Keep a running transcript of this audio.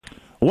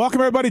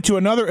Welcome, everybody, to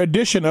another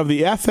edition of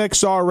the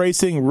FXR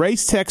Racing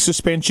Race Tech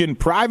Suspension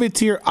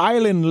Privateer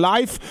Island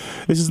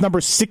Life. This is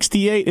number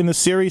 68 in the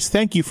series.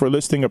 Thank you for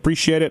listening.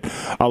 Appreciate it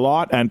a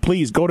lot. And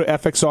please go to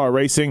FXR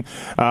Racing.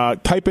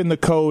 Type in the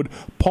code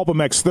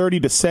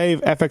PulpMX30 to save,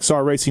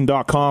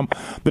 FXRRacing.com.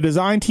 The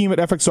design team at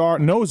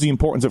FXR knows the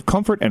importance of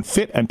comfort and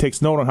fit and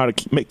takes note on how to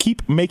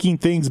keep making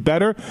things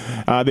better.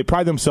 They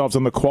pride themselves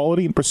on the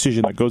quality and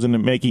precision that goes into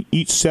making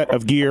each set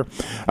of gear.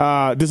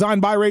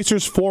 Designed by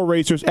racers, for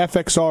racers,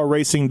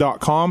 FXRRacing.com.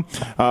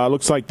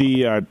 Looks like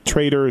the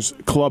Traders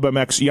Club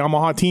MX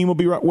Yamaha team will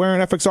be wearing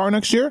FXR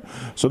next year,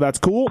 so that's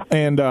cool.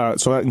 And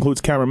so that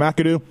includes Cameron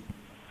McAdoo.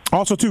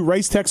 Also, too,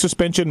 Race Tech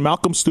Suspension,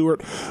 Malcolm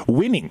Stewart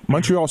winning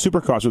Montreal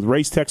Supercross with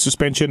Race Tech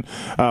Suspension.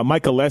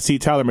 Mike Alessi,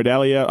 Tyler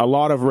Medaglia, a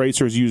lot of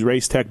racers use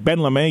Race Tech. Ben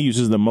LeMay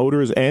uses the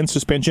motors and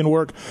suspension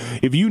work.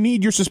 If you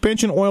need your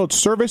suspension oil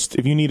serviced,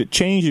 if you need it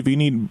changed, if you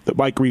need the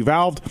bike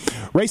revalved,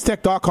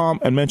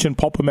 racetech.com and mention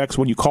PulpMX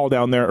when you call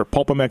down there, or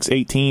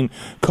PulpMX18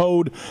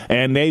 code,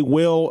 and they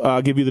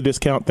will give you the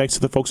discount. Thanks to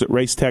the folks at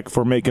Race Tech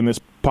for making this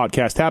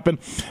podcast happen.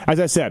 As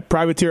I said,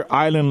 Privateer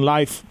Island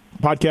Life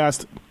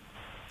podcast.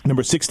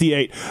 Number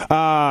 68.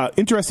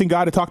 Interesting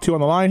guy to talk to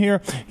on the line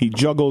here. He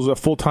juggles a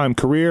full-time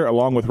career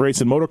along with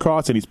racing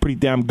motocross, and he's pretty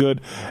damn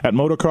good at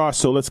motocross,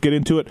 so let's get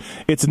into it.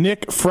 It's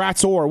Nick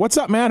Fratz-Orr. What's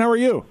up, man? How are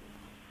you?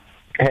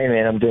 Hey,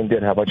 man, I'm doing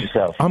good. How about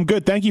yourself? I'm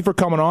good. Thank you for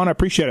coming on. I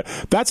appreciate it.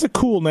 That's a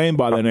cool name,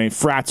 by the name,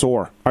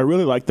 Fratz-Orr. I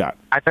really like that.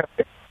 I know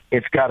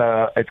it's got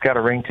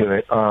a ring to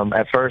it.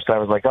 At first, I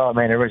was like, oh,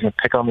 man, everybody's going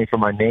to pick on me for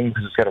my name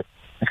because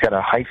it's got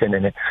a hyphen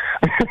in it.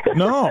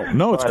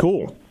 No, it's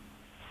cool.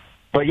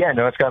 But yeah,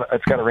 no, it's got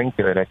a ring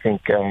to it. I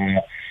think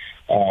Kyle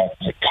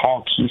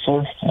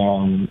Kiefer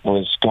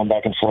was going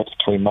back and forth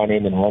between my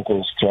name and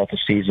Runkles throughout the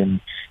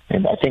season,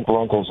 and I think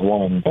Runkles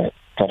won. But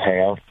hey,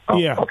 I'll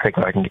take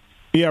what I can get.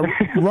 Yeah,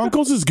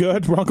 Runkles is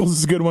good. Runkles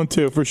is a good one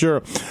too, for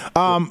sure.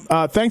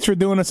 Thanks for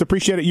doing this.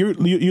 Appreciate it.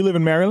 You live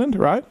in Maryland,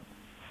 right?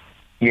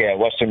 Yeah,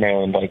 Western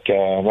Maryland, like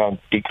around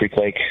Deep Creek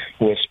Lake,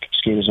 Wisp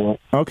ski resort.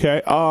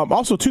 Okay.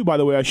 Also, too, by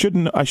the way, I should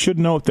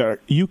note that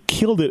you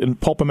killed it in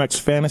PulpMX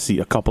Fantasy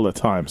a couple of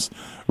times.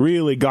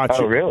 Really got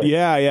you. Oh, really?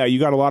 Yeah. You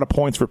got a lot of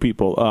points for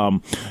people.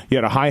 You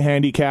had a high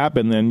handicap,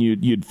 and then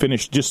you'd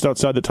finished just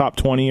outside the top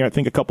 20, I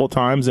think, a couple of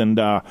times. And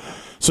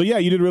so, yeah,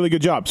 you did a really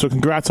good job. So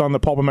congrats on the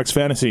PulpMX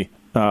Fantasy,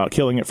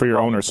 killing it for your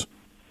owners.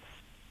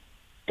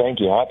 Thank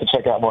you. I have to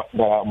check that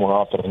out more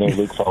often. I know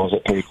Luke follows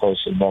it pretty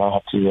closely, but I'll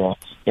have to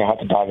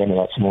dive into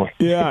that some more.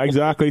 Yeah,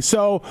 exactly.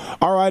 So,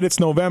 all right, it's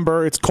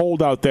November. It's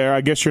cold out there.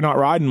 I guess you're not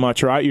riding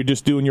much, right? You're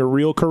just doing your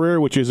real career,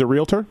 which is a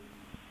realtor?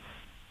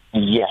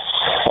 Yes.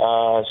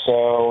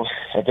 So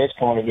at this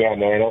point, yeah,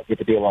 man, I don't get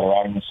to do a lot of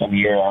riding this time of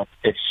year.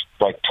 It's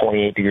like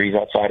 28 degrees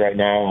outside right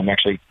now. I'm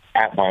actually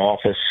at my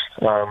office,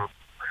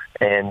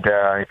 and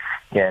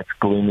it's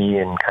gloomy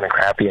and kind of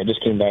crappy. I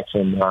just came back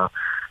from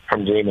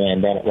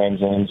Dreamland down at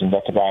Rensland's and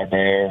got to ride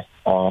there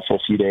for a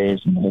few days.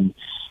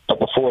 But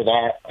before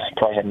that, I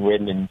probably hadn't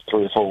ridden in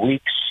 3 or 4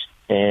 weeks.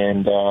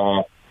 And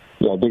the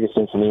biggest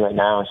thing for me right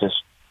now is just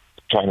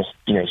trying to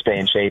stay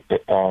in shape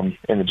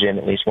in the gym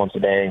at least once a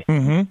day,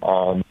 and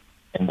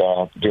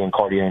doing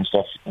cardio and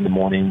stuff in the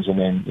mornings, and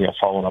then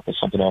following up with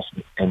something else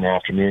in the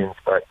afternoon.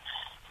 But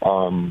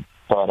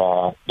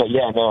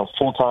yeah, no,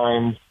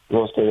 full-time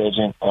real estate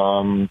agent.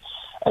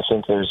 I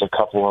think there's a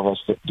couple of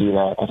us that do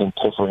that. I think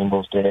Topher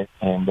Ingles did it,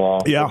 and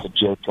there's a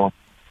joke going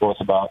forth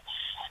about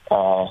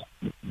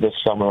this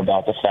summer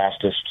about the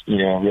fastest,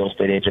 real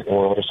estate agent in the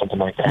world or something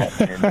like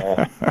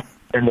that.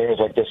 And there was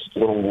like this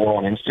little war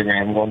on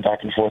Instagram going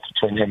back and forth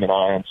between him and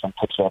I on some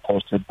picture I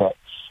posted. But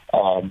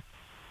one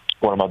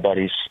of my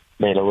buddies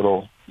made a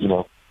little,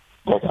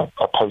 like a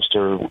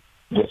poster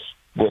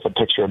with a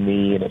picture of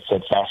me, and it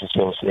said fastest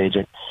real estate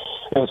agent.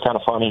 It was kind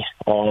of funny.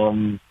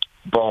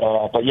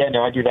 But yeah,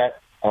 no, I do that.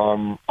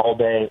 All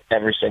day,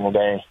 every single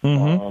day.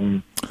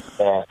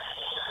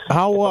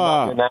 How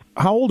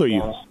old are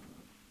you?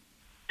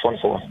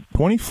 24.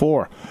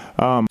 24.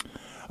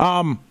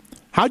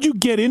 How'd you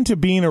get into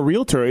being a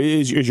realtor?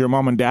 Is your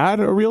mom and dad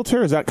a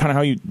realtor? Is that kind of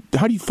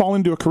how do you fall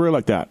into a career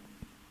like that?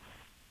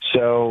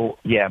 So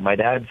yeah, my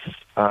dad's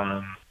been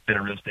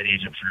a real estate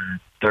agent for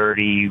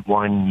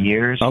 31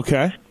 years.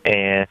 Okay.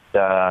 And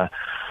so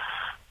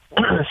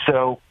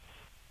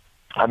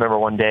I remember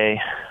one day,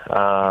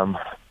 I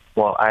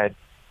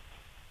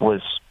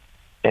was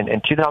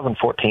in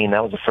 2014.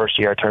 That was the first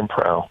year I turned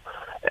pro,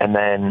 and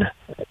then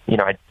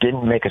I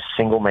didn't make a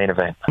single main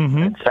event.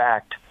 In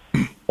fact,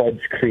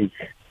 Bud's Creek,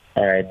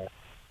 I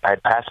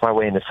passed my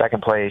way into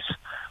second place,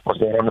 was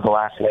going into the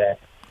last lap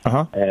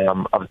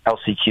of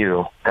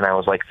LCQ, and I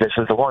was like, "This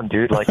is the one,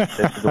 dude! Like, this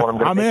is the one I'm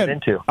going to get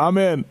into." I'm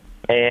in.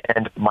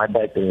 And my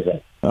bike was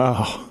up.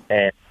 Oh.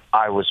 And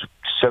I was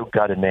so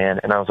gutted, man.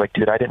 And I was like,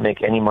 dude, I didn't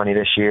make any money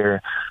this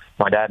year.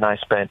 My dad and I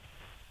spent,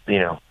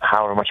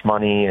 however much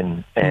money,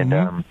 and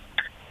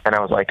I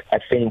was like, I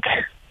think,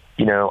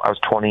 I was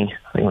 20.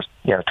 I think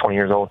it was 20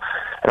 years old,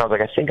 and I was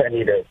like, I think I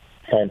need to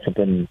find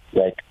something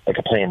like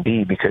a plan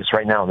B, because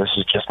right now this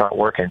is just not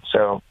working.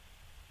 So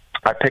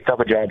I picked up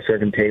a job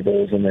serving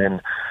tables, and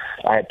then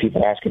I had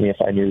people asking me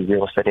if I knew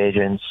real estate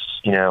agents,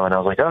 and I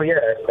was like, oh, yeah,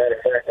 as a matter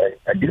of fact,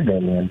 I do know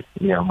one,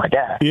 my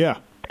dad. Yeah.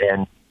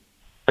 And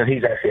so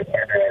he's actually a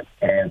partner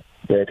at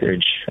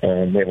brokerage.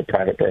 We have a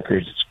private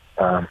brokerage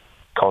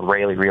called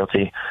Rayleigh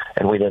Realty,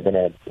 and we live in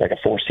a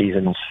Four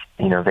Seasons,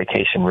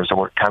 vacation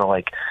resort, kind of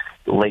like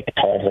Lake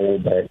Tahoe,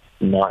 but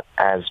not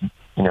as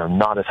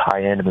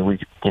high end. I mean, we,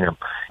 getting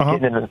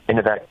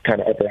into that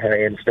kind of upper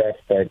high end stuff,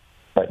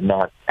 but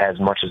not as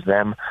much as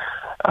them.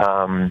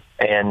 So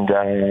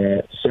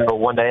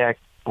one day I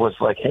was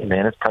like, hey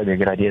man, it's probably a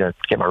good idea to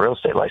get my real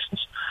estate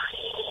license.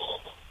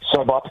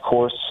 So I bought the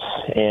course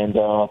and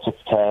took the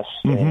test,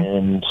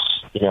 and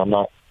I'm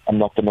not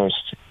the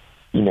most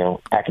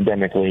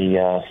academically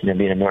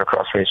being a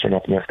motocross racer,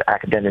 not the most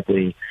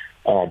academically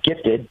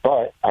gifted,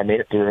 but I made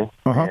it through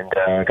and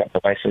got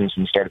the license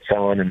and started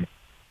selling, and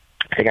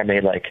I think I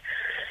made like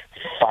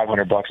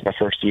 $500 my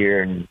first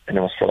year, and it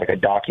was for like a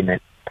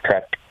document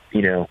prep,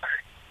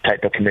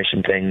 type of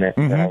commission thing that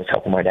I was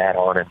helping my dad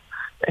on,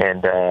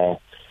 and then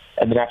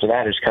after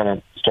that, I just kind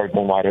of started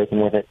going wide open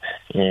with it,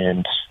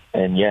 and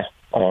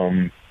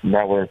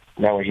now we're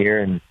here,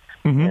 and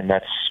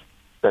that's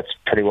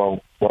pretty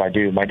well what I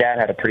do. My dad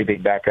had a pretty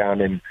big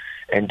background in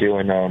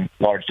doing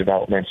large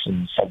developments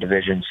and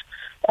subdivisions,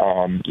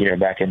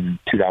 back in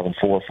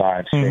 2004,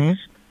 5, 6,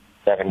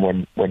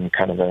 7, when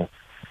kind of the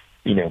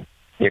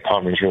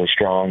economy was really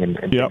strong and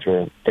things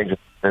were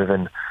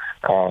moving.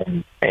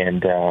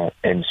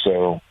 And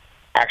so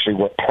actually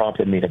what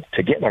prompted me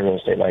to get my real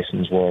estate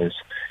license was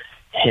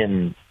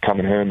him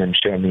coming home and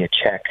showing me a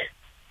check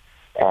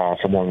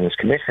from one of his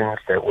commissions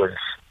that was,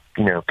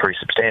 pretty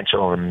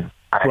substantial. And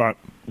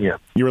you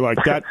were like,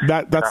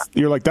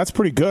 that's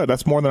pretty good.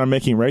 That's more than I'm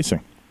making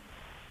racing.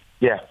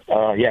 Yeah.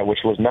 Which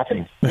was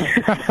nothing. So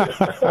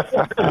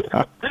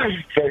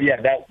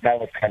yeah, that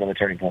was kind of a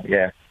turning point.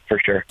 Yeah, for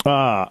sure.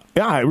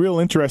 Real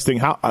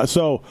interesting.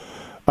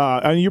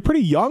 And you're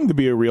pretty young to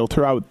be a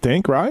realtor, I would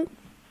think, right?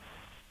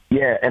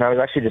 Yeah, and I was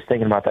actually just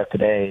thinking about that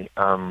today.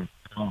 I'm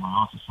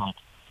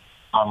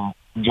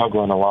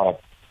juggling a lot of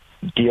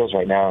deals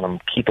right now, and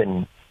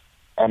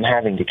I'm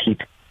having to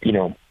keep,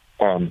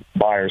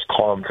 buyers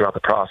calm throughout the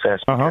process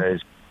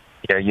because,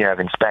 you have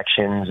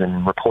inspections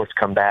and reports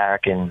come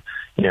back, and,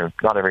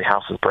 not every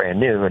house is brand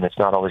new, and it's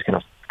not always going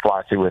to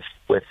fly through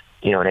with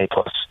an A+,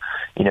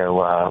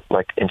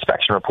 like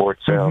inspection report.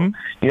 So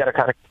you got to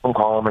kind of keep them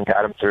calm and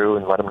guide them through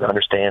and let them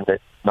understand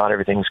that not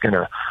everything's going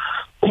to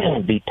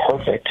be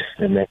perfect,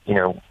 and that,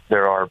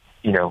 there are,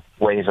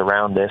 ways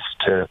around this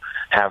to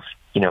have,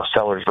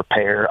 sellers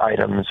repair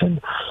items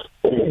and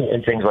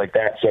things like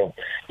that. So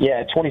yeah,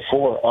 at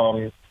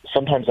 24,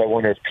 sometimes I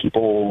wonder if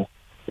people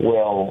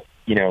will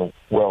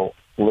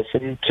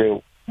listen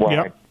to what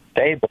I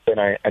say, but then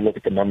I look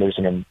at the numbers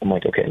and I'm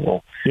like, okay,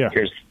 well,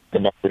 here's the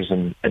numbers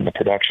and the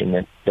production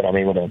that I'm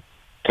able to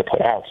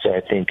put out. So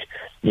I think,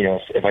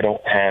 if I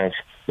don't have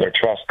their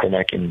trust, then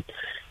I can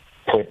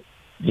put,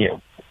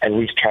 at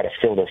least try to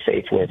fill their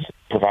faith with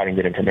providing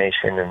good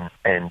information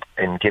and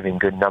giving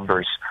good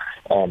numbers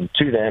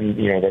to them,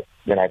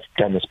 that I've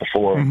done this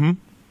before. And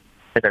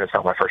then it's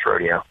not my first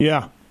rodeo.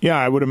 Yeah,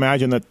 I would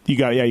imagine that you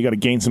got to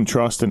gain some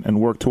trust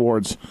and work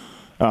towards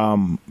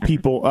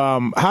people.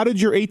 How did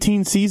your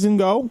 18 season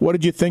go? What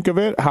did you think of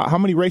it? How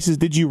many races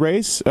did you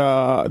race,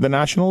 the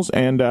Nationals,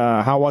 and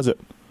how was it?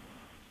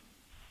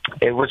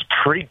 It was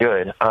pretty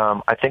good.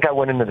 I think I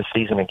went into the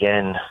season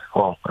again.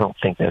 Well, I don't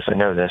think this. I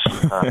know this.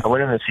 I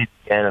went into the season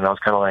again, and I was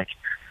kind of like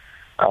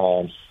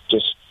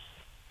just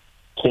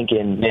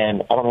thinking,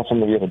 man, I don't know if I'm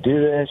going to be able to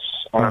do this.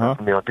 I don't know if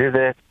I'm going to be able to do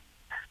this.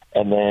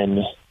 And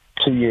then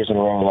 2 years in a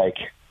row, like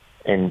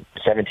in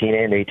 17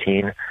 and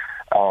 18,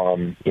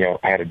 I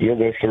had a deal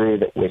go through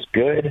that was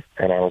good,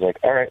 and I was like,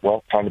 all right,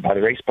 well, time to buy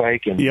the race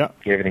bike and get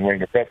everything ready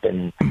to prep,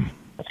 and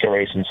let's go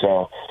racing.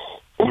 So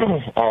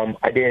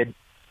I did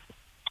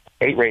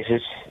 8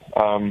 races.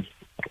 I'm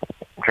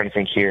trying to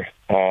think here.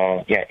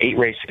 8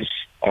 races.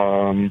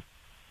 I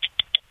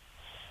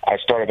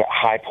started at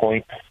High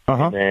Point,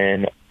 and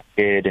then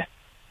did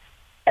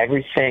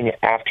everything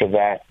after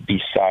that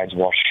besides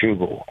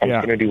Washougal. I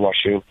was going to do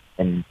Washougal,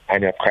 and I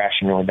ended up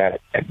crashing really bad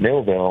at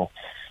Millville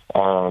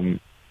in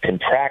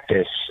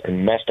practice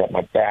and messed up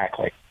my back,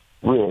 like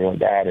really, really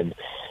bad. And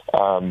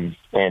so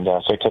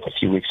I took a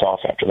few weeks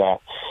off after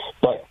that.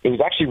 But it was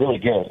actually really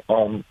good.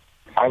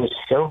 I was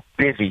so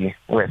busy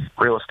with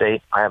real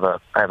estate. I have a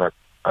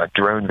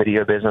drone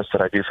video business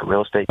that I do for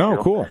real estate. Oh,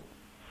 cool.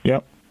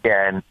 Yep.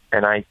 Yeah,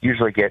 and I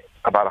usually get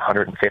about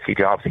 150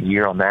 jobs a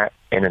year on that.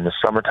 And in the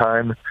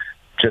summertime,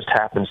 just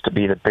happens to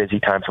be the busy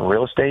time for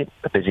real estate,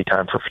 the busy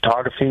time for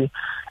photography,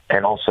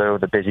 and also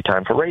the busy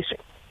time for racing.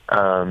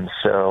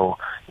 So,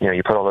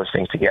 you put all those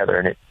things together,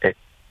 and it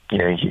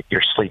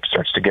your sleep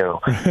starts to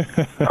go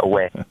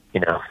away.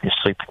 You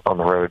sleep on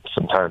the road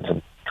sometimes.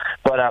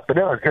 But no, it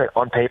was good.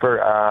 On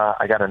paper,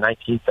 I got a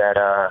 19th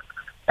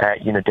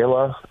at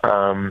Unadilla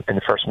in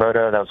the first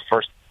moto. That was the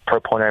first pro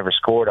point I ever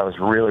scored. I was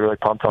really, really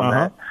pumped on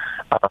that.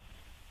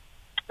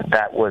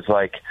 That was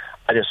like,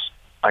 I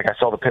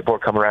saw the pit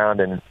board come around,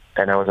 and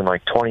and I was in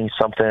like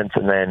 20-something,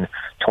 and then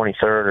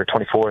 23rd or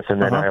 24th,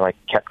 and then I like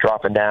kept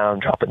dropping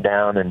down,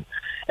 and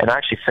I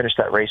actually finished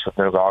that race with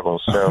no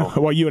goggles. So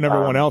well, you and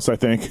everyone else, I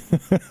think.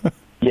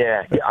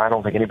 yeah, I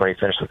don't think anybody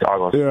finished with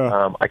goggles.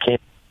 Yeah.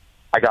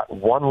 I got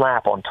one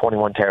lap on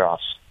 21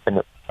 tear-offs on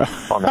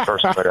the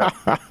first moto.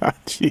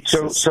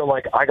 So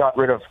like I got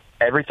rid of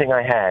everything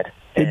I had,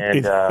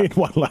 and in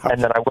one lap.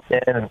 And then I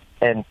went in,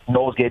 and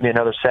Knowles gave me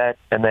another set,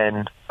 and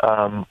then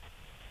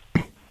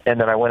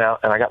I went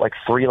out and I got like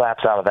 3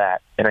 laps out of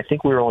that. And I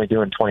think we were only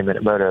doing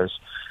 20-minute motos,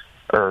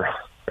 or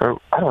I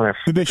don't know. If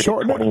did they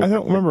shorten it? I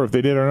don't remember if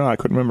they did or not. I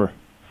couldn't remember.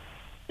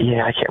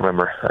 Yeah, I can't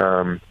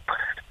remember.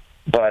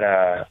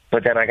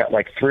 But then I got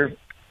like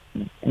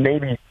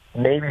maybe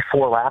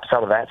 4 laps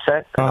out of that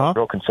set. I was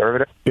real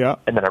conservative. Yeah.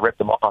 And then I ripped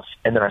them off.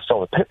 And then I saw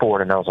the pit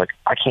board, and I was like,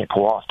 I can't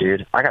pull off,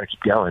 dude. I got to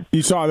keep going.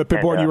 You saw the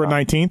pit board. You were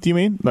 19th. You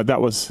mean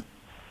that was?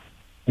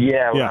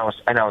 Yeah. I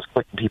was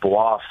clicking people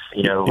off.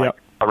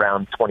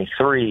 Around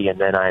 23, and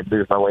then I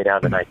moved my way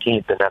down to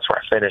 19th, and that's where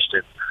I finished.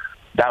 And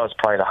that was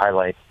probably the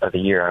highlight of the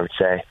year, I would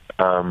say.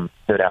 No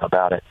doubt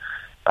about it.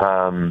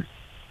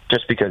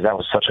 Just because that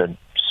was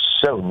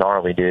so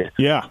gnarly, dude.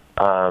 Yeah.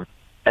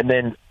 And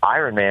then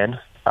Ironman,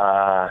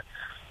 I'm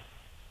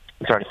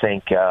trying to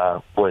think,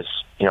 was,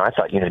 I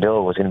thought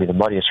Unadilla was going to be the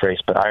muddiest race,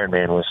 but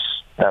Ironman was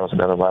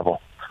another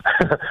level.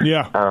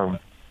 Yeah.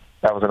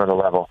 That was another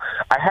level.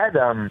 I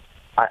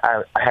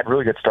had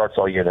really good starts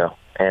all year, though,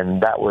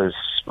 and that was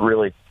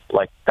really,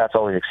 like, that's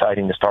always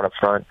exciting to start up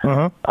front.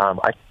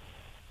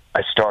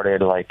 I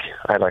started, I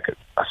had like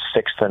a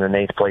 6th and an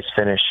 8th place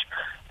finish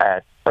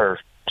at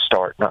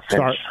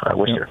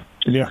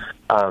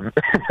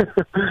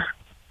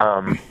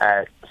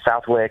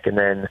Southwick, and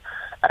then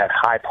at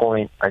High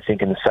Point, I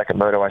think in the second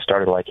moto, I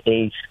started like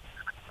 8th.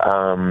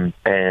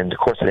 And of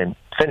course I didn't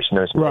finish in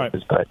those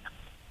motos, but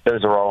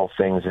those are all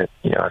things that,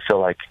 I feel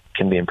like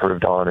can be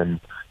improved on and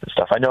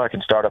stuff. I know I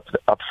can start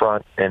up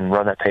front and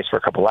run that pace for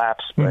a couple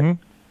laps, but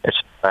it's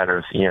just a matter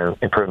of,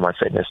 improving my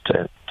fitness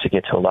to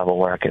get to a level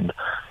where I can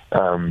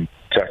run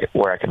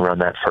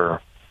that for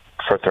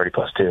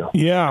 30+2.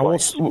 Yeah. Well,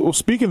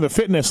 speaking of the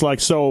fitness,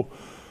 so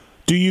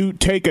do you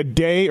take a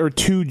day or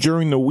two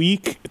during the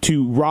week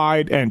to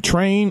ride and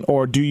train,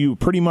 or do you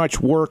pretty much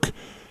work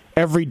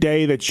every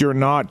day that you're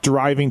not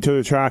driving to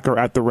the track or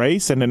at the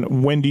race? And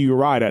then when do you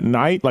ride? At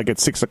night, like at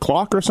 6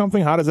 o'clock or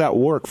something? How does that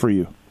work for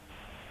you?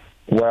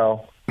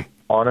 Well,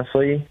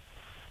 honestly,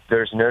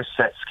 there's no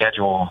set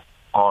schedule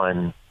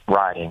on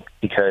riding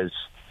because,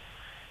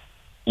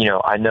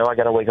 I know I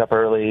got to wake up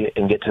early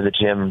and get to the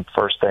gym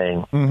first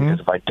thing, because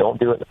if I don't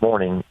do it in the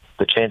morning,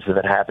 the chances of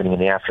it happening in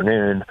the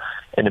afternoon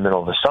in the middle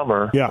of the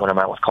summer when I'm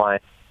out with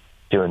clients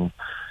doing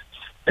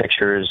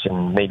pictures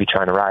and maybe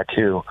trying to ride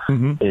too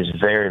is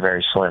very,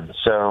 very slim.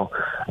 So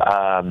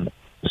I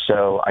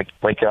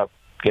wake up,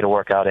 get a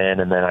workout in,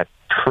 and then I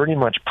pretty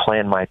much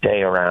plan my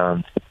day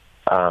around,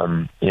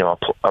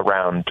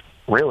 around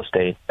real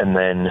estate. And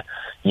then,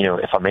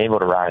 if I'm able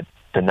to ride,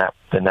 then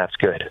that's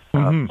good.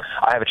 I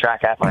have a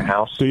track at my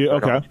house. Do you? So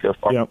okay. I don't have to go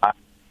far.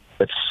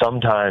 But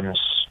sometimes,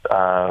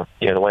 the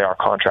way our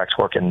contracts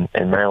work in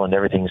Maryland,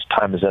 everything's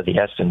time is of the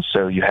essence.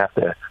 So you got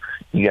to,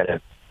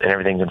 and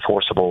everything's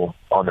enforceable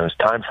on those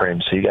time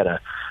frames. So you got to,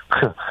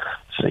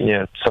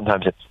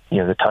 sometimes it's,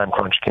 the time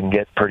crunch can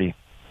get pretty.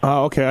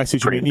 Oh, okay. I see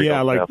what you mean.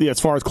 Yeah, as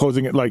far as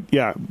closing it,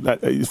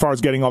 as far as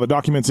getting all the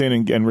documents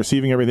in and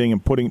receiving everything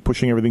and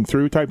pushing everything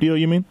through type deal,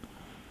 you mean?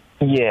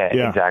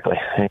 Yeah. Exactly.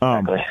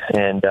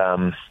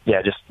 And,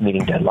 just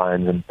meeting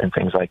deadlines and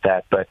things like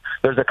that. But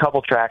there's a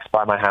couple tracks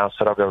by my house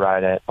that I'll go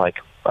ride at, like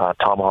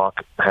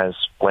Tomahawk has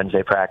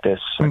Wednesday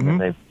practice,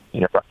 and then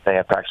they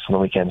have practice on the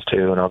weekends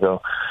too, and I'll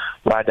go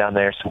ride down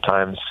there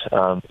sometimes.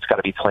 It's got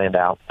to be planned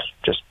out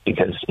just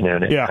because,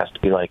 it has to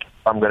be like,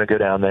 I'm going to go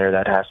down there,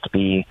 that has to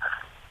be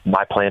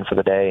my plan for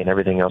the day, and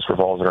everything else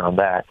revolves around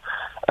that.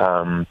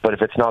 But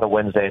if it's not a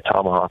Wednesday at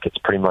Tomahawk, it's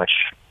pretty much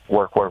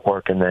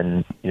work, and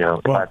then,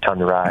 if I have time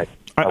to ride,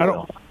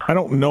 I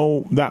don't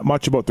know that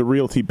much about the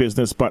realty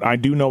business, but I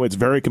do know it's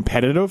very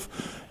competitive,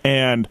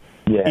 and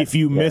if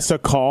you miss a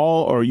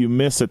call or you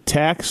miss a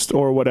text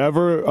or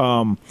whatever,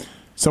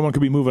 someone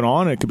could be moving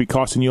on, and it could be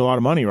costing you a lot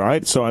of money,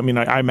 right? So, I mean,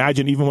 I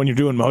imagine even when you're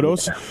doing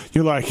motos,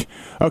 you're like,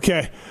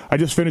 okay, I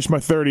just finished my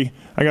 30.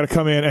 I got to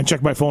come in and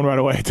check my phone right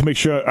away to make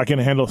sure I can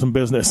handle some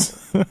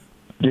business.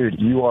 Dude,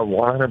 you are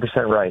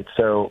 100% right.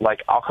 So,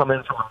 I'll come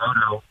in from a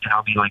moto, and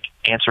I'll be,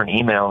 answering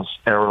emails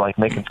or,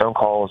 making phone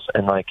calls,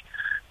 and,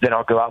 then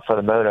I'll go out for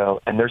the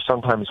moto, and there's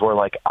sometimes where,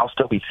 I'll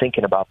still be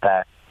thinking about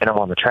that, and I'm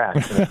on the track.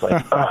 And it's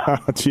like,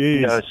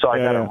 jeez. So I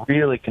got to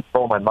really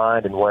control my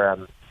mind and where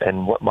I'm,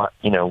 and what my,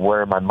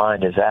 where my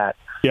mind is at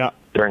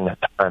during that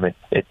time.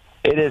 It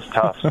is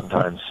tough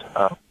sometimes.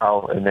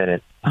 I'll admit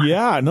it.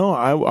 Yeah, no,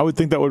 I would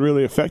think that would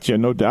really affect you,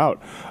 no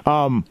doubt.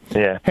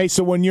 Hey,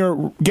 so when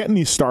you're getting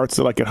these starts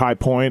at High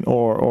Point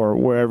or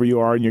wherever you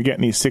are, and you're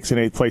getting these 6 and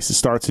 8 places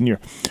starts, and you're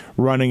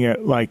running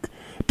it,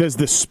 does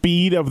the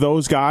speed of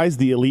those guys,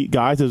 the elite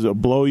guys, does it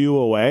blow you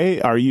away?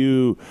 Do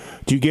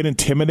you get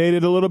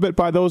intimidated a little bit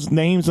by those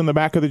names on the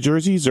back of the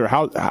jerseys, or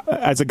how,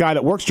 as a guy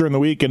that works during the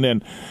week and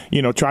then,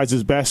 tries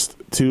his best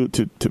to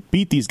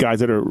beat these guys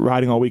that are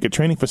riding all week at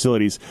training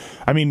facilities?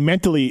 I mean,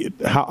 mentally,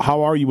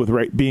 how are you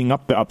with being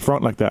up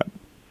front like that?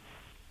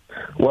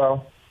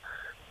 Well,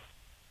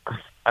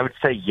 I would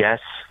say yes.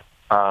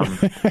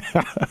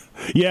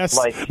 Yes,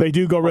 they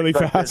do go really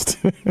fast.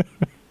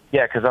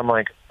 Yeah, because I'm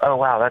like, oh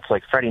wow, that's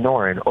like Freddie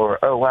Noren, or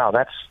oh wow,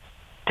 that's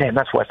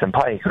Weston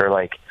Pike, or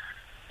like,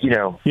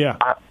 yeah.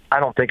 I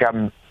don't think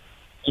I'm,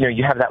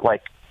 you have that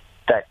like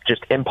that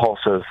just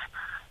impulsive,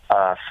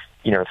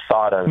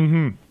 thought of,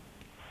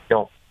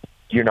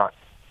 you're not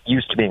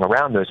used to being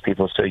around those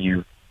people, so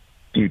you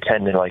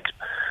tend to like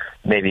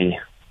maybe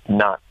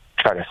not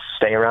try to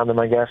stay around them,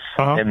 I guess,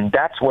 and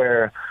that's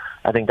where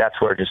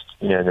just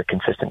the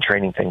consistent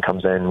training thing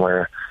comes in,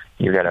 where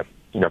you gotta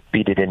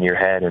beat it in your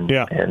head and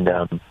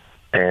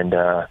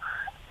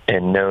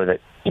know that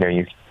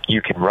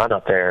you can run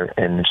up there,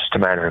 and it's just a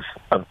matter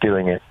of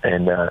doing it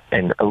and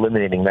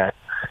eliminating that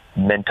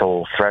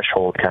mental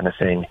threshold kind of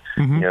thing.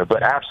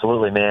 But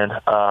absolutely, man,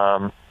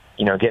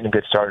 getting a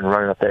good start and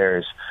running up there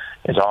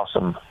is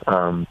awesome,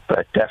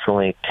 but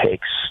definitely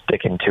takes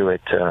sticking to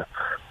it to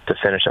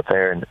finish up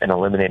there and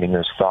eliminating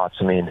those thoughts.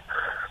 I mean,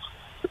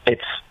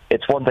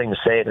 it's one thing to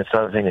say it, and it's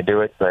another thing to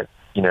do it, but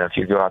if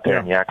you go out there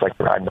and you act like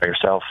you're riding by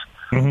yourself,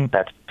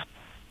 that's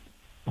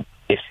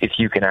if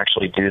you can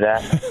actually do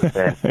that,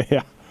 then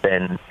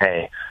then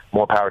hey,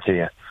 more power to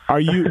you. Are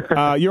you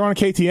you're on a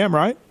KTM,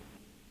 right?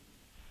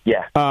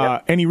 Yeah.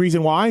 Yep. Any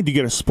reason why? Do you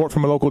get a support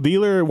from a local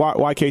dealer?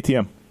 Why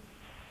KTM?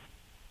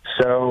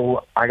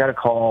 So I got a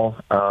call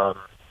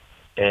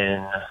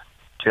in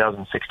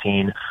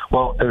 2016.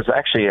 Well, it was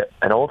actually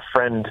an old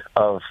friend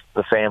of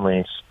the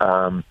family's,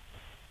 of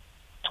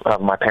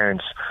my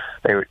parents.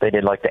 They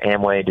did like the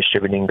Amway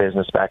distributing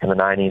business back in the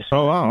 90s.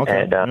 Oh wow,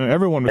 okay. And,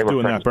 everyone was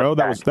doing that, bro.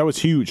 That was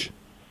huge.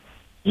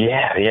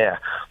 Yeah.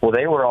 Well,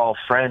 they were all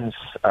friends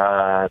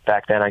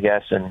back then, I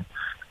guess, and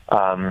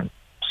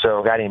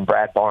so a guy named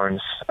Brad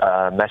Barnes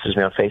messaged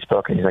me on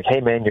Facebook, and he's like,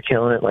 "Hey, man, you're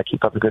killing it. Like,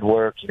 keep up the good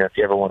work. If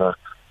you ever want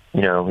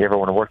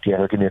to work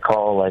together, give me a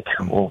call. Like,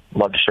 we'll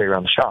love to show you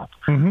around the shop."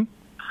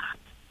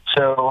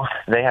 So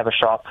they have a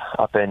shop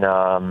up in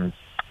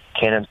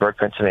Cannonsburg,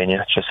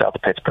 Pennsylvania, just south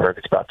of Pittsburgh.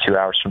 It's about 2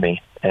 hours from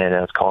me, and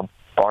it's called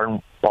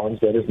Barnes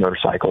Brothers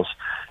Motorcycles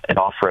and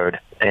Off-Road.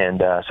 And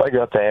so I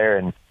go up there,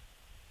 and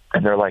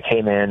they're like,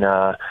 "Hey, man,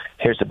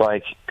 here's the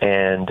bike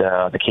and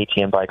the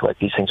KTM bike. Like,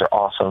 these things are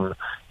awesome.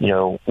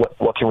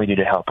 What can we do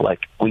to help?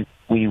 Like, we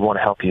want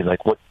to help you.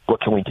 Like, what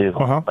can we do?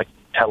 Like,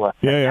 tell us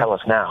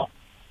now."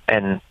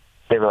 And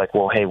they were like,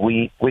 "Well, hey,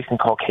 we can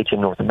call KTM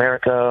North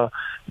America.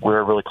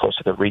 We're really close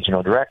to the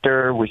regional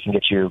director. We can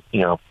get you,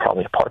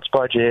 probably a parts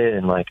budget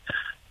and like,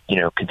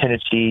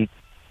 contingency,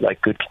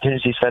 like good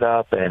contingency set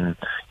up, and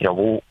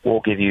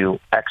we'll give you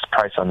X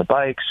price on the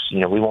bikes.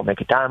 We won't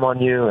make a dime on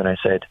you." And I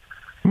said,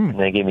 and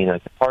they gave me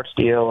like the parts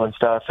deal and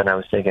stuff. And I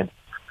was thinking,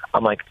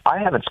 I'm like, I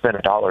haven't spent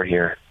 $1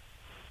 here,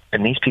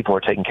 and these people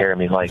are taking care of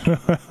me like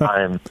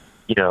I'm,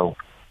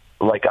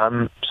 like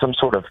I'm some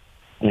sort of,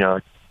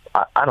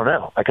 I don't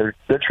know, like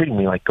they're treating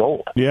me like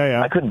gold.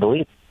 Yeah. I couldn't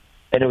believe it.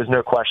 And it was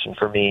no question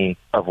for me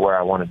of where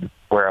I wanted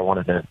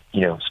to,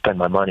 spend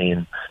my money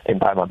and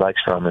buy my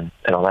bikes from and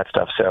all that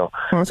stuff. So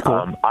that's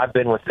cool. I've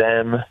been with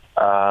them,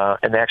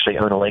 and they actually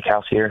own a lake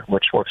house here,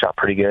 which works out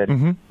pretty good.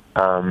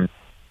 But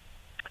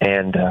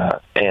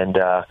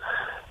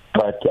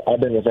I've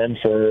been with them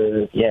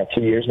for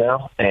 2 years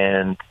now,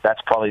 and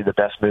that's probably the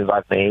best move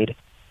I've made.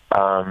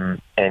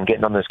 And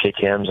getting on those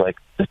KTMs, like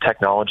the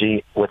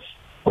technology with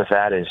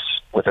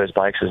those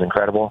bikes is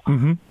incredible.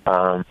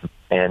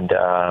 And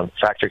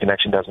Factory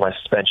Connection does my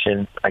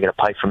suspension. I get a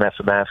pipe from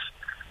FMF.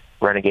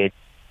 Renegade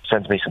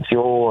sends me some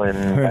fuel,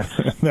 and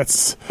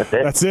that's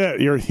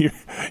it.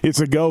 It's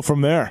a go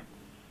from there.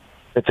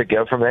 It's a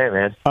go from there,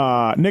 man.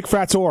 Nick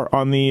Fratz-Orr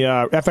on the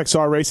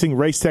FXR Racing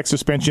Race Tech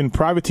Suspension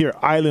Privateer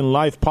Island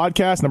Life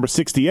podcast, number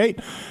 68.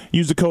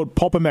 Use the code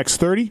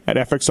PulpMX30 at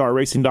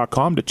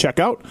FXRRacing.com to check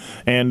out,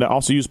 and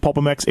also use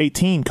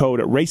PulpMX18 code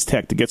at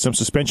Racetech to get some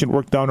suspension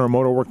work done or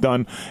motor work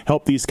done.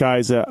 Help these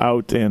guys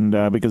out,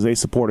 and because they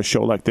support a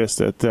show like this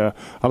that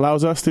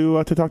allows us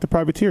to talk to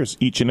privateers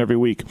each and every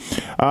week.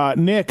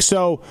 Nick,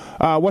 so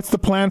what's the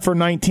plan for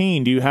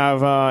 19? Do you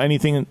have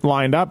anything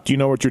lined up? Do you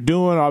know what you're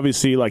doing?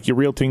 Obviously, like your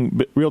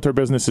realtor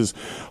business is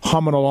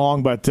humming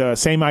along, but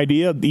same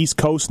idea, East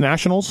Coast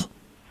Nationals?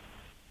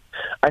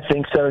 I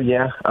think so,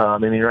 yeah. I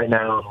mean, right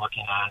now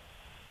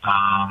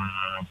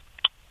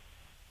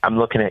I'm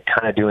looking at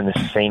kind of doing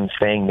the same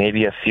thing,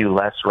 maybe a few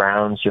less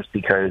rounds, just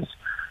because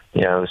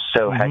it was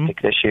so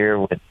hectic this year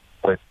with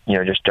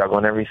just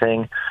juggling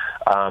everything.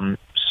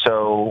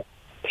 So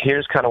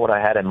here's kind of what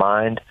I had in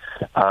mind.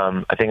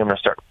 I think I'm going to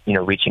start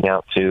reaching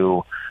out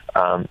to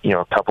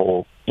a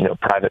couple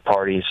private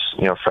parties,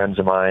 friends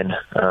of mine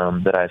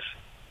that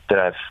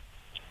I've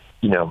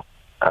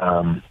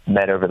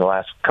met over the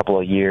last couple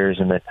of years,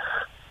 and that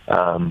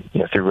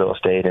through real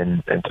estate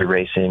and through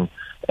racing,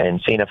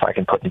 and seeing if I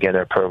can put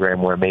together a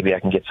program where maybe I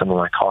can get some of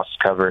my costs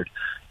covered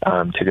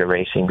to go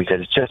racing,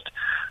 because it's just,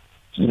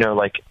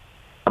 like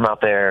I'm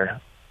out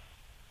there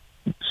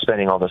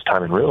spending all this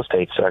time in real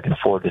estate so I can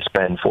afford to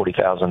spend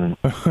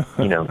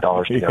 $40,000,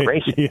 dollars to go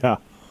racing. Yeah.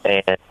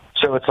 And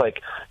so it's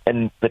like,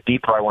 and the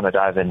deeper I want to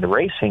dive into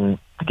racing,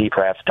 the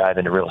deeper I have to dive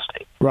into real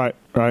estate. Right.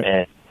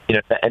 And,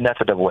 and that's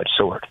a double-edged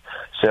sword.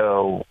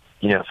 So,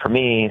 for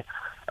me,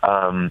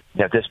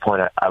 at this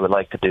point, I would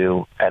like to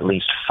do at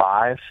least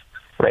 5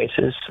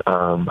 races,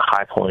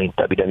 High Point,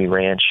 WW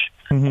Ranch,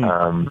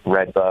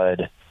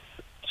 Redbud,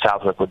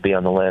 Southwick would be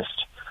on the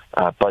list,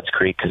 Budds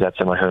Creek, because that's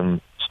in my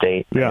home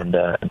state, and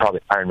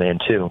probably Ironman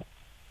too.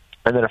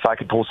 And then if I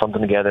could pull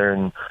something together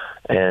and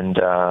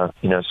a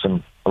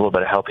little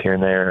bit of help here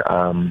and there,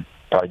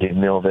 probably do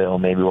Millville,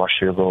 maybe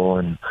Washougal,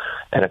 and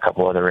a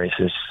couple other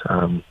races.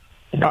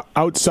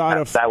 Outside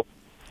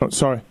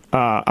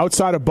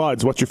of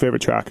Budds, what's your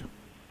favorite track?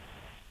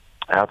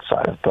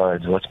 Outside of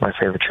Budds, what's my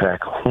favorite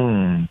track?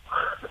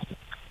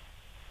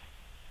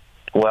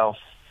 Well,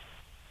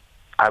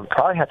 I would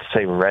probably have to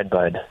say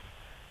Redbud.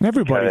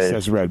 Everybody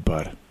says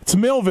Redbud. It's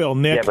Millville,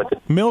 Nick. Yeah,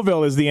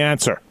 Millville is the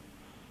answer.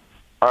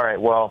 All right,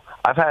 well,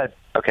 in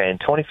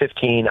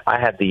 2015, I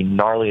had the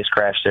gnarliest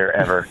crash there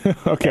ever.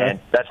 Okay. And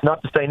that's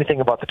not to say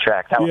anything about the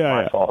track. That was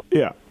my fault.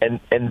 Yeah. And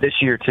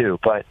this year, too.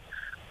 But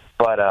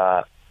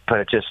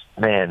it just,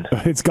 man.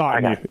 It's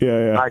gotten you.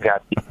 Yeah. I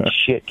got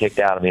shit kicked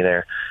out of me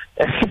there.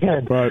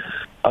 Right.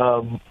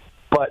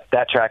 But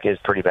that track is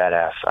pretty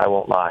badass. I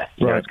won't lie.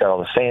 It's got all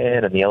the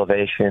sand and the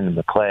elevation and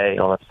the clay,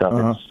 all that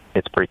stuff.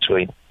 It's pretty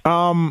sweet.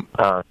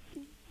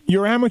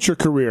 Your amateur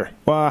career,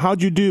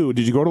 how'd you do?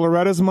 Did you go to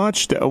Loretta's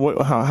much?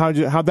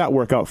 How'd that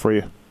work out for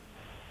you?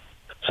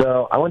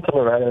 So I went to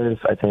Loretta's,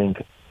 I think,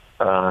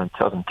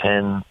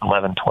 2010,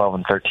 11, 12,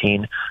 and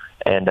 13.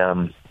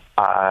 And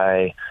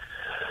I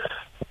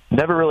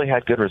never really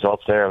had good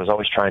results there. I was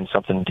always trying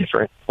something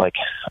different. Like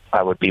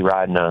I would be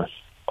riding a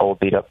old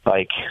beat-up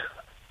bike,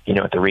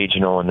 at the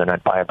regional, and then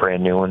I'd buy a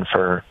brand new one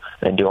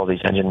and do all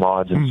these engine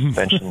mods and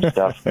suspension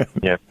stuff,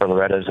 for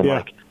Loretta's.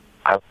 And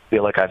I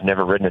feel like I've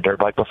never ridden a dirt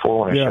bike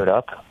before when I showed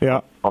up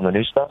on the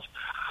new stuff.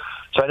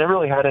 So I never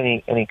really had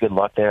any good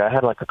luck there. I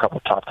had like a couple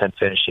of top 10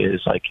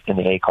 finishes, like in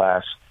the A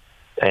class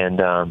and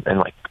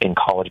like in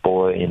college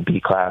boy and B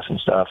class and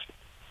stuff.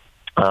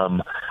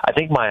 I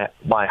think my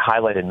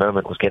highlighted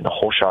moment was getting a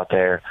whole shot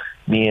there.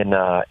 Me and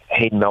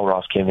Hayden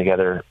Melross came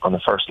together on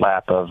the first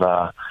lap of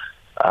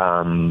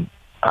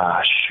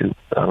I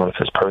don't know if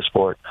it's Pro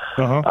Sport,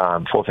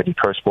 450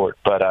 Pro Sport,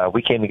 but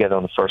we came together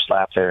on the first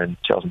lap there in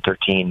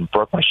 2013,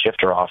 broke my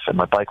shifter off, and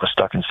my bike was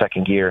stuck in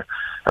second gear.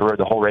 I rode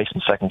the whole race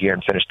in second gear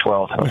and finished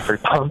 12th. I was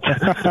pretty pumped.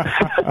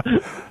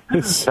 That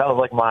was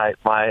like my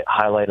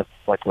highlight of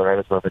like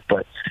Loretta's moment.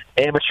 But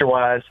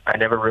amateur-wise, I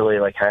never really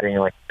like had any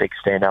like big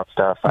standout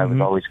stuff. I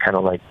was always kind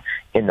of like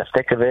in the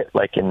thick of it,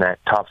 like in that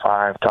top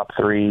 5, top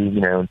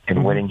 3,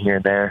 and winning here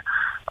and there.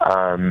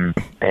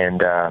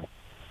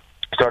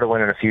 Started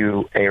winning a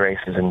few A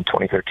races in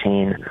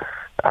 2013,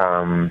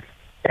 and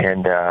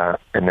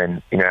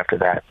then after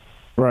that,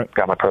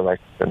 got my pro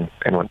license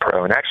and went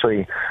pro. And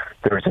actually,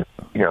 there was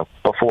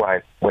before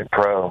I went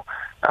pro,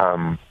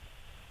 I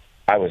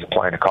was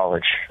applying to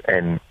college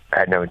and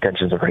had no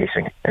intentions of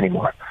racing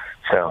anymore.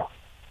 So.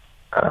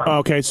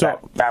 Okay, so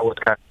that was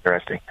kind of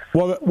interesting.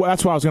 Well,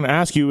 that's what I was going to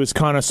ask you is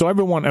kind of, so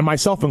everyone, and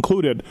myself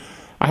included,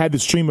 I had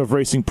this dream of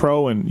racing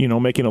pro and,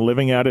 making a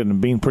living at it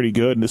and being pretty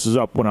good. And this is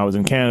up when I was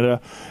in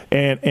Canada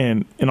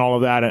and all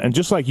of that. And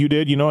just like you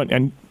did,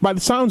 and by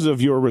the sounds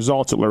of your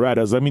results at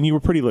Loretta's, I mean, you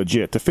were pretty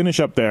legit. To finish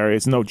up there,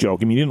 it's no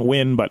joke. I mean, you didn't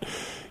win, but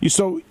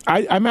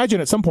I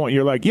imagine at some point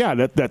you're like, yeah,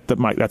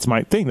 that's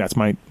my thing. That's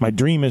my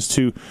dream is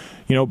to,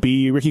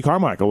 be Ricky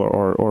Carmichael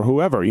or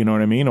whoever, you know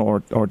what I mean?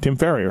 Or Tim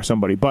Ferry or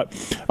somebody. But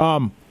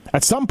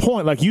at some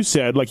point, like you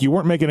said, like you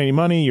weren't making any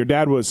money. Your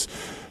dad was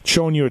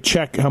showing you a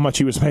check how much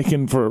he was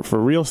making for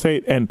real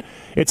estate, and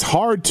it's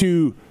hard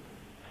to,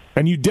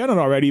 and you did it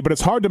already, but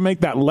it's hard to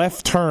make that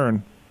left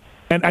turn,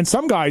 and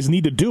some guys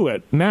need to do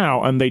it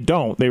now and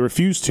they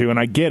refuse to, and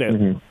I get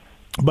it,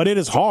 but it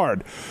is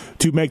hard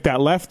to make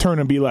that left turn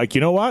and be like,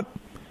 you know what,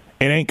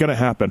 it ain't gonna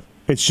happen,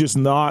 it's just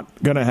not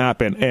gonna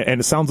happen. And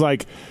it sounds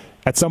like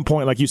at some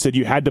point, like you said,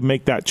 you had to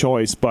make that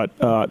choice, but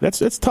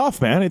it's tough,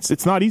 man.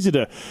 It's not easy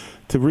to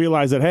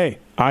realize that, hey,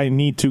 I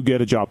need to get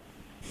a job.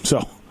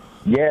 So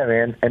yeah,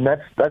 man, and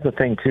that's the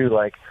thing too.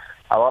 Like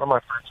a lot of my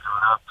friends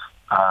growing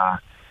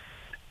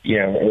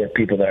up,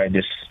 people that I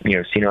just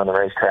seen on the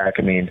racetrack.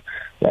 I mean,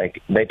 like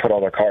they put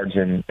all their cards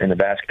in the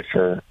basket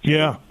for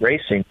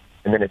racing,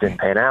 and then it didn't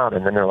pan out,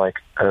 and then they're like,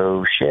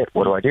 oh shit,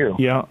 what do I do?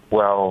 Yeah.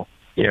 Well,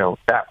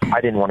 that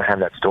I didn't want to have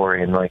that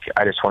story, and like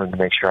I just wanted to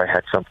make sure I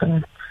had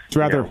something. It's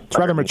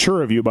rather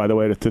mature of you, by the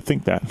way, to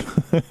think that.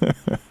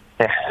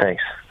 Yeah,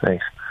 thanks.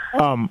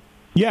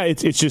 Yeah,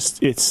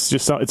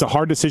 it's a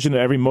hard decision that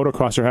every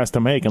motocrosser has to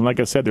make. And like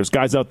I said, there's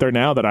guys out there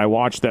now that I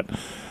watch that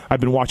I've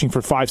been watching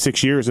for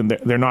 5-6 years, and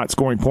they're not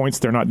scoring points,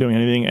 they're not doing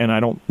anything, and I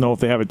don't know if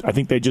they have it. I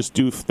think they just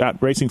do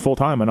that racing full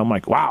time, and I'm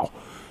like, wow,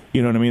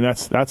 You know what I mean?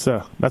 That's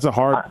a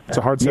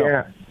hard sell.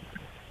 Yeah,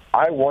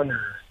 I wonder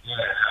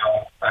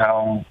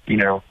how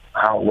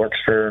it works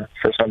for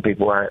some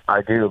people.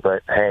 I do,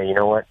 but hey, you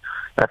know what?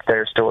 That's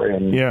their story,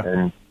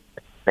 and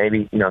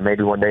maybe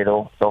one day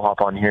they'll hop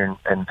on here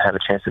and have a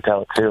chance to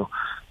tell it too.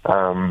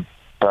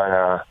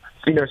 But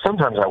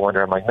sometimes I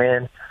wonder. I'm like,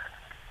 man,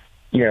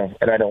 and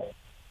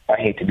I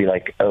hate to be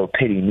like, oh,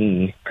 pity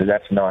me, because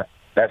that's not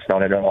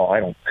at all. I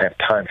don't have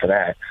time for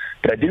that.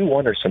 But I do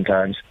wonder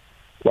sometimes,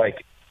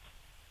 like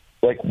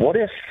what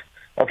if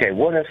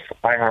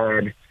I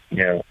had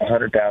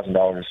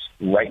 $100,000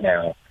 right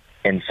now,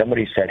 and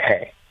somebody said,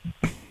 hey,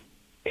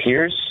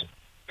 here's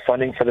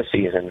funding for the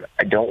season.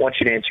 I don't want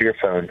you to answer your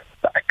phone.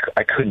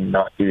 I could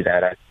not do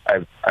that. I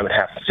would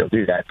have to still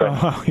do that. But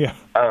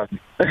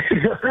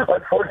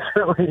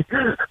unfortunately,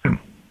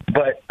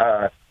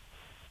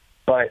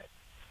 but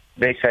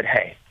they said,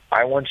 hey,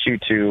 I want you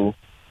to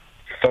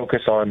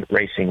focus on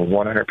racing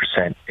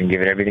 100% and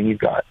give it everything you've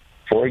got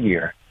for a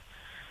year,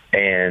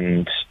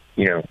 and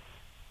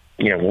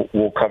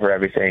we'll cover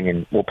everything,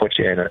 and we'll put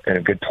you in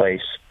a good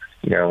place,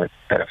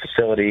 at a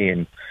facility,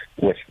 and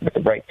with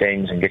the right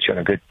things, and get you on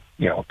a good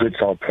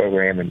solid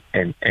program,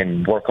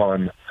 and work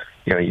on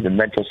the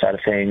mental side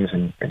of things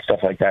and stuff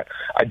like that.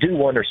 I do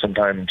wonder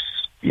sometimes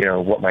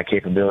what my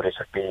capabilities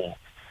would be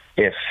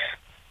if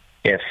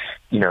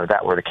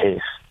that were the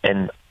case,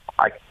 and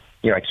I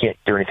can't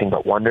do anything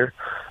but wonder.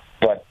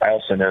 But I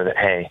also know that,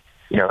 hey,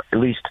 at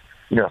least,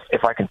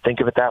 if I can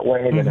think of it that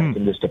way, then I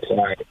can just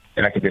apply it,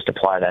 and I can just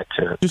apply that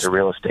to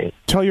real estate.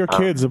 Tell your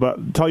kids about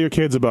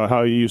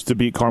how you used to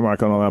beat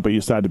Carmichael and all that, but you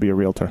decided to be a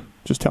realtor.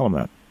 Just tell them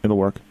that. It'll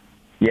work.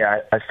 Yeah,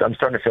 I'm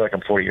starting to feel like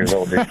I'm 40 years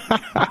old, dude.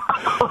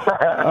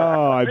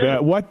 Oh, I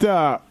bet. What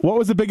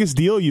was the biggest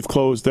deal you've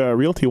closed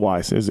realty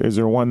wise? Is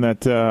there one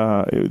that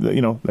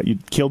that you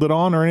killed it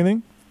on or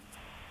anything?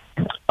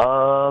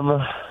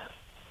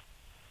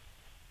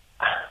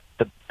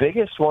 The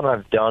biggest one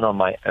I've done on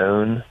my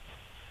own,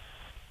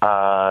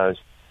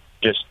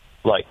 just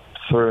like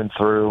through and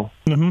through,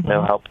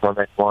 no help from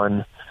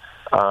anyone.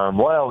 I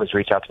always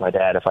reach out to my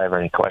dad if I have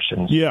any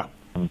questions. Yeah.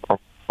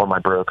 Or my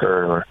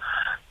broker,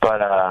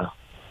 but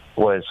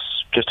was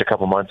just a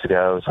couple months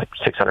ago. It was like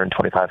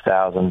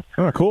 $625,000.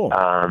 Oh, cool.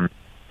 But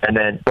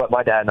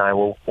my dad and I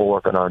will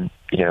working on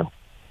 $1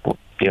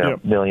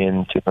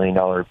 million, $2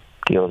 million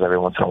deals every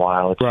once in a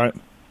while. It's right.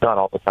 Not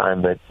all the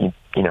time, but things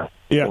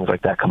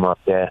like that come up.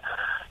 Yeah,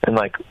 and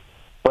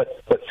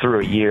but through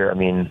a year, I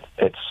mean,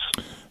 it's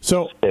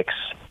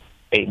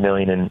 $6-8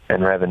 million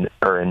in revenue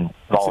or in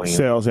volume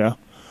sales. Yeah,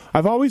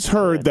 I've always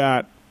heard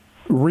that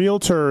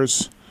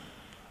realtors.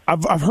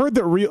 I've heard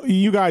that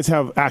you guys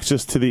have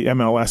access to the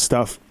MLS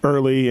stuff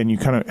early, and you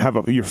kind of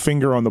have your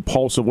finger on the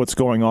pulse of what's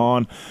going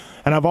on.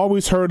 And I've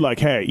always heard like,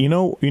 hey, you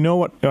know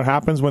what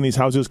happens when these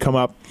houses come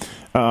up,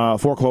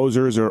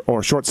 foreclosures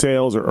or short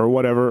sales or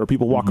whatever, or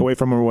people walk away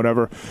from them or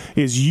whatever,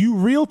 is you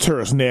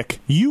realtors, Nick,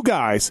 you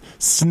guys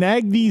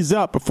snag these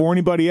up before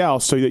anybody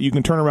else so that you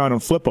can turn around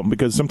and flip them,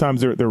 because sometimes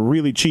they're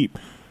really cheap.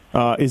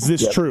 Is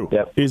this true?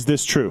 Yep. Is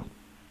this true?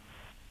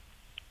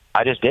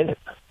 I just did it.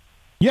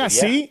 Yeah,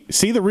 see,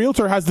 the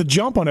realtor has the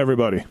jump on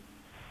everybody.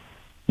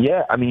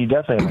 Yeah, I mean, you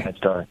definitely have a head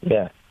start.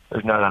 Yeah,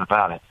 there's no doubt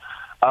about it.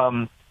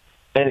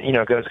 And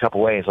it goes a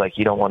couple ways. Like,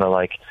 you don't want to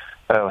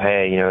oh,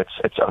 hey,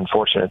 it's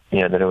unfortunate,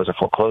 that it was a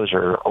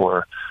foreclosure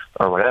or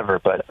whatever.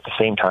 But at the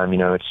same time,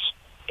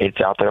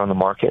 it's out there on the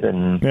market,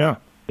 and the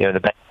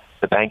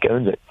bank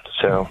owns it.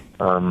 So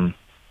right.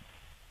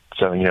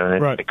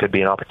 It could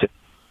be an opportunity.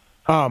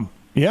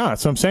 Yeah,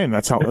 that's what I'm saying.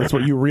 That's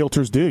what you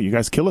realtors do. You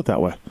guys kill it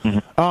that way.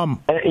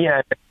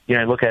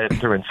 I look at it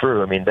through and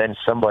through. I mean, then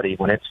somebody,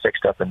 when it's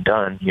fixed up and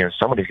done,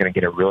 somebody's going to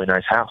get a really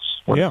nice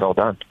house when it's all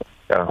done.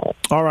 So.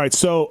 All right.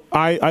 So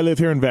I live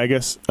here in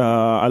Vegas.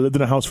 I lived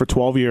in a house for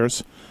 12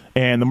 years,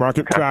 and the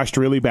market crashed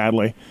really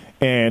badly.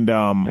 And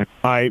the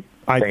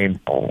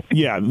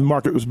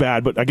market was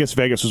bad, but I guess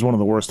Vegas was one of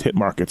the worst hit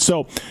markets.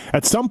 So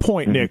at some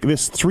point, Nick,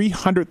 this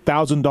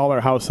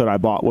 $300,000 house that I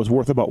bought was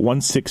worth about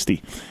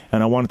 $160,000,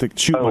 and I wanted to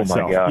shoot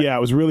myself. My God. Yeah, it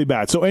was really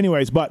bad. So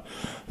anyways, but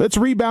let's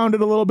rebound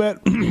it a little bit.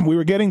 We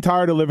were getting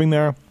tired of living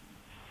there.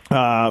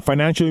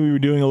 Financially, we were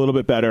doing a little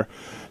bit better.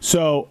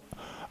 So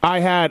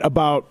I had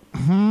about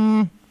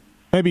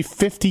maybe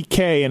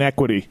 $50,000 in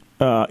equity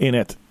in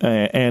it,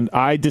 and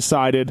I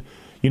decided,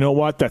 you know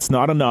what, that's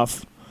not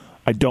enough.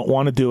 I don't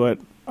want to do it.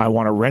 I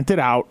want to rent it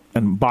out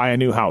and buy a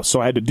new house.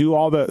 So I had to do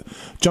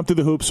jump through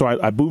the hoops. So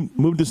I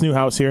moved this new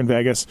house here in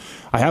Vegas.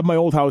 I have my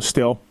old house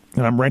still,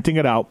 and I'm renting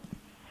it out.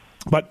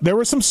 But there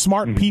were some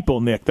smart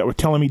people, Nick, that were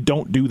telling me,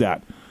 don't do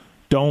that.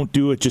 Don't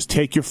do it. Just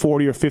take your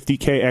 $40,000 or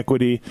 $50,000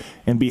 equity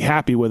and be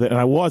happy with it.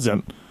 And I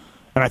wasn't.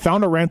 And I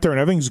found a renter, and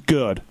everything's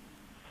good.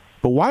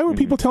 But why were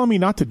people telling me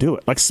not to do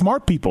it? Like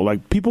smart people,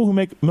 like people who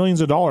make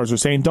millions of dollars are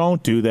saying,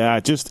 don't do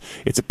that. Just,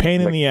 it's a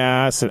pain in the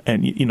ass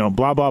and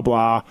blah, blah,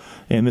 blah,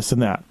 and this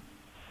and that.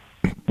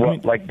 Well,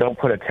 don't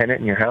put a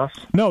tenant in your house?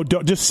 No,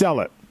 don't. Just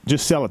sell it.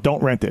 Just sell it.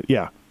 Don't rent it.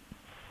 Yeah.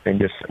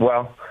 And it's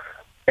kind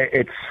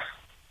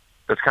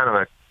of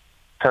a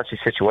touchy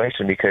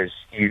situation because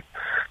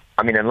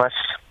unless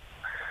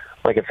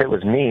like if it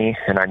was me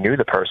and I knew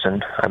the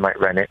person, I might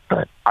rent it,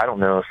 but I don't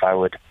know if I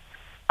would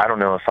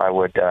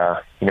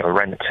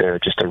rent it to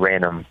just a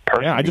random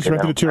person. Yeah, I just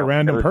rented it to a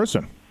random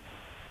person.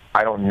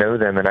 I don't know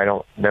them, and I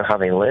don't know how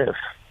they live,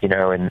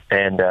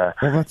 and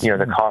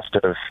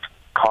the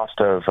cost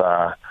of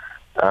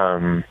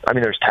I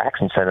mean, there's tax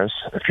incentives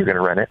if you're going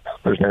to rent it.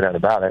 There's no doubt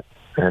about it.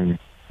 And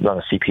I'm not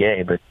a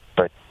CPA,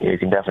 but you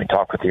can definitely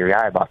talk with your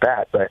guy about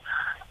that. But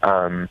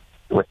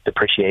with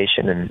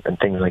depreciation and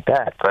things like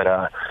that. But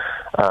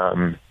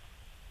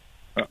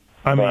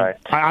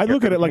I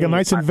look at it like a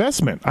nice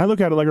investment. I look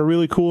at it like a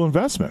really cool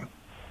investment.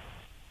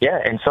 Yeah,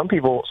 and some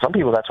people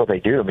that's what they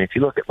do. I mean, if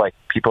you look at like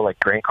people like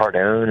Grant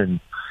Cardone,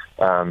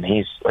 and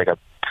he's like a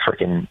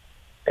freaking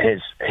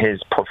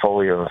his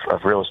portfolio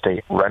of real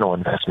estate rental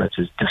investments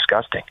is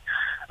disgusting.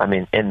 I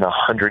mean, in the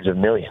hundreds of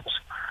millions,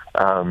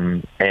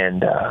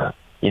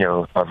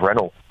 of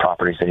rental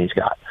properties that he's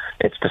got.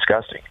 It's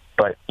disgusting.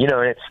 But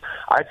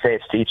I'd say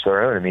it's to each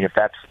their own. I mean, if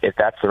that's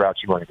the route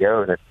you want to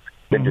go,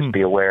 then just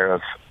be aware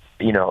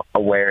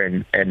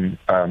and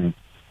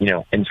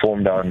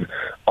informed on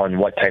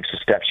what types of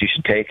steps you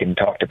should take, and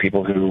talk to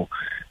people who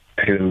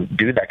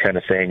do that kind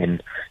of thing.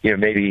 And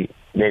maybe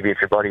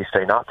if your buddies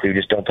say not to,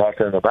 just don't talk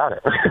to them about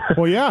it.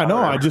 Well, yeah, no,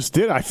 I just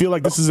did. I feel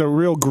like this is a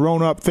real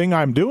grown-up thing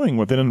I'm doing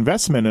with an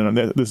investment, and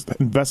this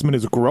investment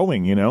is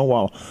growing,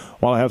 while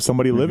I have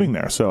somebody living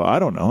there. So I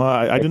don't know.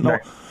 I didn't know.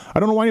 I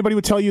don't know why anybody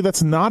would tell you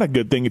that's not a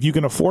good thing. If you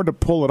can afford to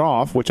pull it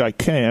off, which I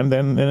can,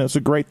 then it's a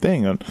great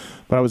thing.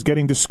 But I was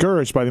getting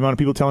discouraged by the amount of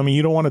people telling me,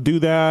 you don't want to do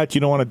that,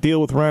 you don't want to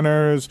deal with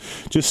renters,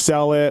 just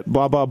sell it,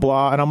 blah, blah,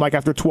 blah. And I'm like,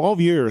 after 12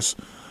 years,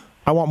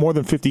 I want more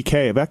than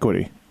 $50K of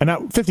equity. And that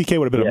 $50K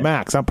would have been a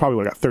max. I'm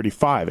probably got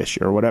 35-ish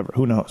or whatever.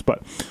 Who knows?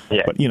 But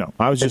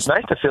I was just... It's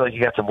nice to feel like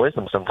you got some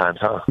wisdom sometimes,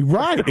 huh?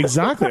 Right,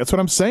 exactly. That's what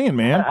I'm saying,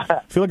 man.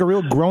 I feel like a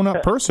real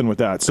grown-up person with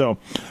that. So,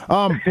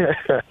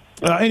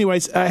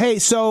 anyways, hey,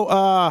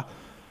 so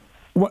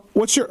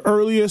what's your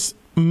earliest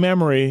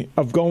memory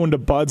of going to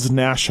Bud's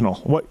National?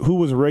 Who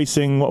was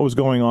racing? What was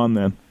going on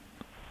then?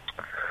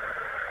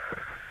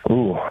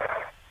 Ooh,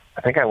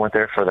 I think I went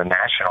there for the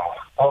National.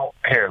 Oh,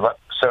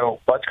 so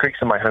Bud's Creek's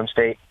in my home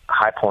state.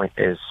 High Point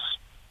is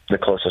the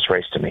closest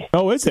race to me.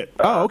 Oh, is it?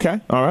 Oh, okay.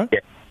 All right.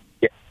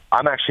 Yeah.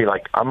 I'm actually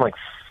like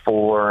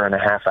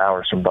 4.5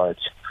 hours from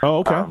Bud's. Oh,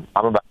 okay.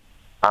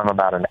 I'm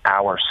about an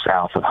hour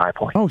south of High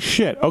Point. Oh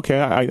shit.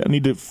 Okay, I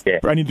need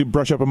to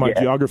brush up on my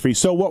geography.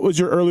 So, what was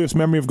your earliest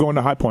memory of going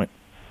to High Point?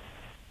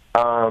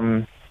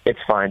 It's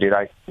fine, dude.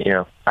 I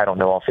don't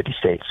know all 50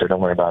 states, so don't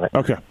worry about it.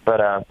 Okay.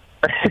 But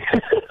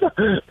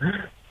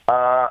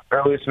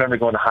earliest memory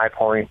going to High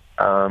Point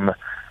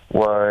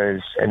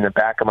was in the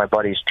back of my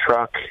buddy's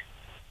truck,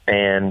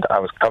 and I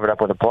was covered up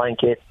with a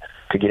blanket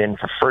to get in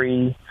for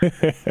free.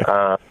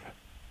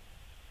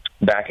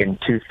 Back in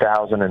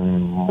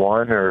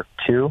 2001 or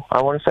 2,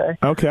 I want to say.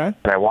 Okay.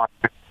 And I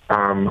walked.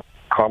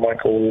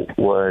 Carmichael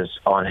was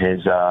on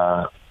his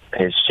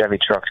Chevy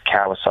truck's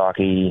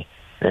Kawasaki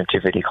in a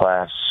 250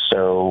 class.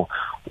 So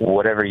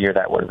whatever year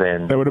that would have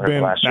been. That would have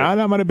been.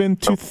 That might have been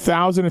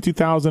 2000 or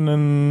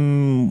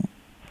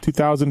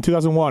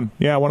 2001.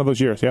 Yeah, one of those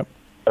years. Yep.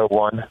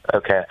 01.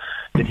 Okay.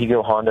 Did he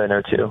go Honda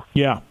in 02?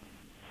 Yeah.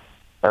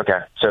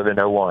 Okay. So then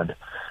 01.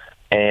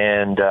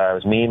 And it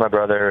was me, my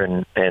brother,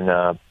 and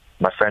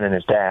my friend and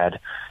his dad.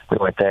 We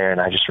went there,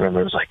 and I just remember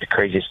it was like the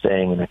craziest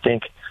thing. And I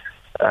think,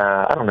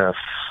 I don't know if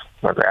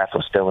McGrath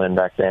was still in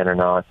back then or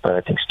not, but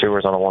I think Stewart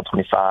was on a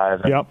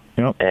 125. Yep.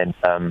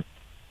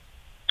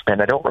 And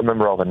I don't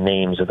remember all the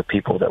names of the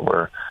people that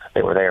were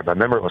there, but I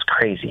remember it was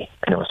crazy,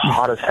 and it was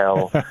hot as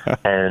hell.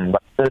 And by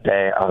the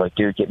day, I was like,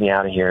 dude, get me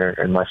out of here.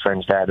 And my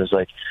friend's dad was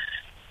like,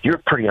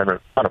 you're pretty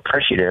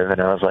unappreciative.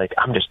 And I was like,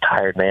 I'm just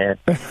tired, man.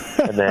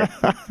 And then,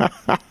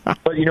 but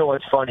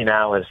what's funny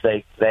now is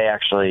they're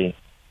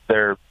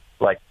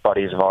like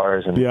buddies of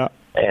ours, and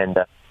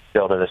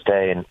still to this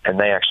day, and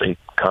they actually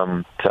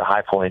come to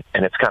High Point,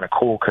 and it's kind of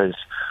cool because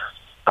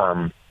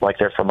like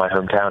they're from my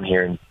hometown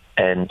here,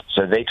 and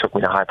so they took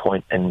me to High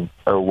Point in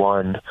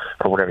 01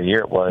 or whatever year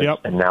it was,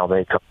 and now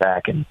they come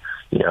back and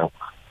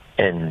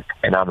and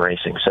I'm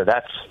racing, so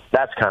that's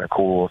kind of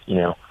cool, if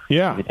you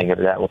think of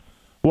it that way.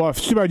 Well,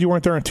 it's too bad you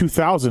weren't there in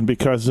 2000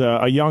 because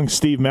a young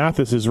Steve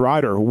Mathis's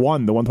rider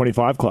won the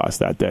 125 class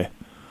that day.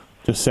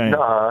 Just saying.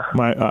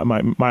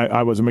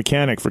 I was a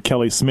mechanic for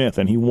Kelly Smith,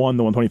 and he won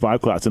the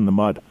 125 class in the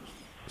mud.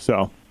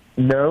 So.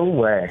 No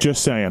way.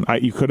 Just saying.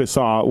 You could have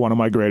saw one of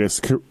my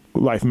greatest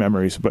life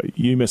memories, but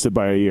you missed it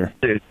by a year.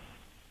 Dude,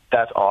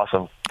 that's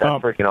awesome.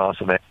 That's freaking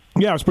awesome, man.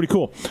 Yeah, it was pretty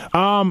cool.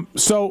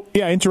 So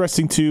yeah,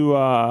 interesting to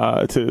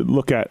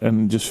look at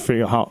and just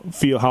feel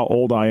how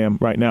old I am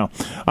right now.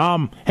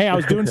 Hey, I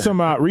was doing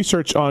some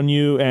research on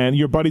you, and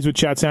you're buddies with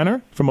Chad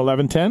Sanner from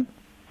 1110.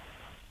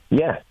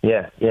 Yeah.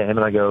 Him and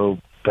I go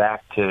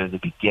back to the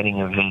beginning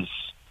of his.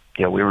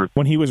 We were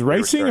when he was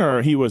racing,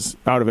 or he was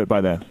out of it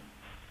by then.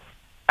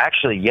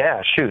 Actually,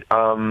 yeah. Shoot,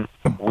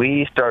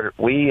 we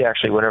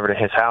actually went over to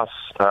his house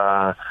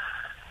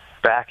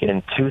back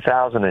in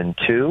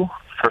 2002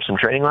 for some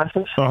training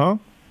lessons. I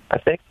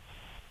think,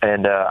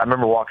 And I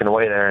remember walking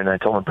away there, and I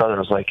told my brother, I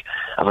was like,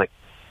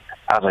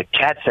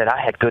 Chad said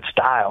I had good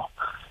style.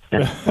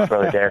 And my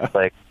brother Derek was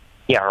like,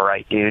 yeah,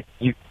 right, dude.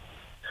 You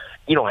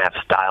don't have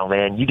style,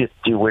 man. You just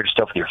do weird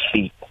stuff with your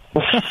feet.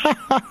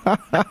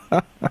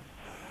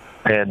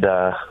 And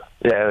yeah,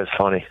 it was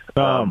funny.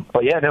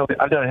 But yeah, no,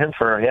 I've done him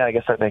for I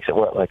guess that makes it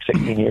like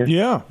 16 years.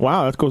 Yeah,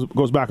 wow, that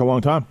goes back a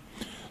long time.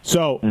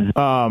 So,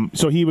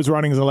 so he was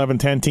running his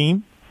 11-10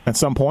 team at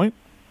some point.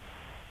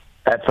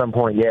 At some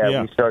point,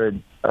 yeah. We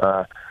started.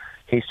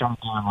 He started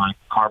doing like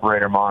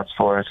carburetor mods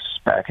for us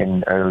back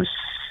in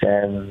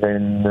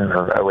 07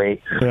 or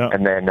 08,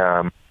 and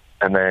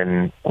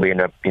then we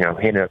ended up, he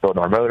ended up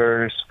building our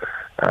motors.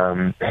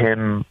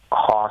 Him,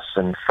 Haas,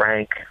 and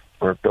Frank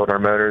were building our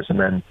motors, and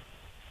then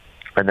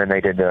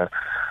they did the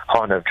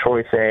Honda of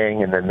Troy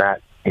thing, and then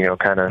that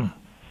kind of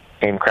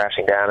came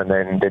crashing down, and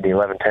then did the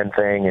 11-10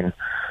 thing, and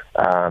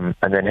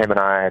then him and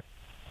I,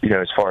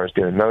 as far as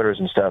doing motors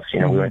and stuff,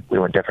 we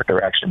went different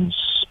directions,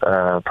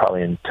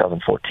 probably in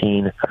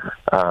 2014,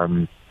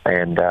 and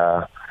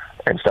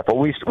stuff. But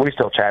we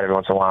still chatted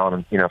once in a while,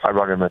 and if I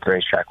run him at the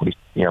racetrack, we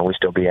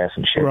still BS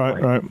and shit.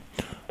 Right.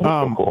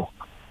 Cool.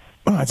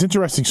 It's an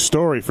interesting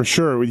story for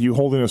sure, with you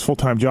holding this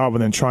full-time job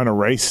and then trying to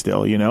race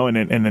still, and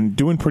then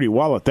doing pretty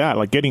well at that.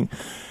 Like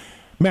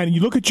man,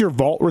 you look at your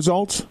vault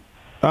results,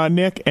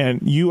 Nick,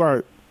 and you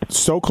are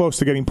so close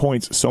to getting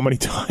points so many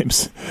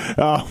times.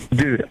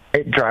 Dude,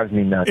 it drives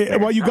me nuts.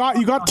 Well, you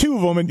got two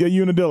of them in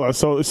Unadilla,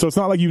 so it's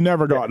not like you've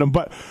never gotten them,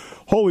 but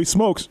holy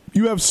smokes,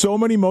 you have so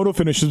many moto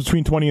finishes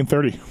between 20 and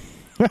 30.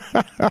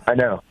 I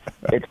know.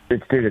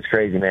 It's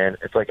crazy, man.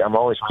 It's like I'm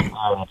always running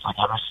out. It's like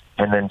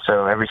and then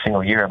so every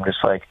single year I'm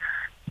just like,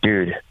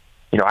 dude,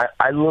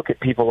 I look at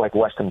people like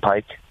Weston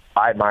Pike.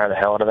 I admire the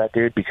hell out of that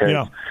dude,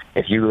 because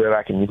if you go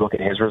back and you look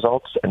at his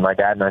results, and my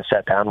dad and I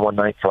sat down one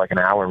night for like an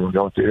hour and we're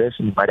going through this,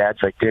 and my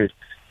dad's like, dude,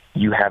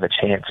 you have a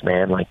chance,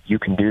 man. Like, you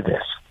can do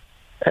this.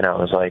 And I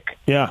was like,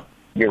 yeah,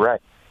 you're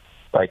right.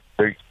 Like,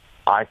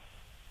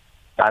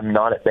 I'm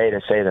not at bay to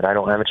say that I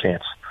don't have a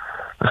chance.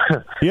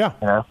 Yeah.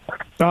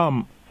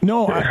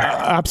 No,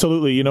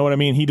 absolutely. You know what I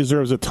mean? He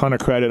deserves a ton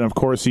of credit. And, of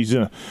course, he's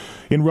in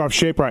rough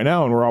shape right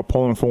now, and we're all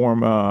pulling for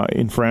him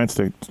in France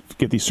to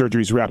get these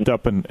surgeries wrapped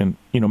up and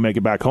make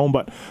it back home.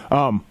 But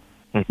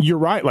you're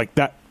right. Like,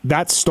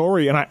 that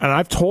story, and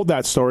I've told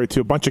that story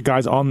to a bunch of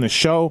guys on the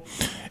show.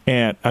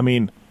 And, I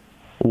mean,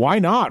 why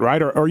not,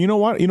 right? Or you know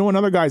what?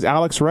 Another guy's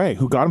Alex Ray,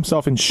 who got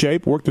himself in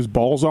shape, worked his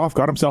balls off,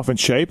 got himself in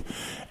shape,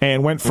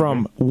 and went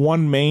from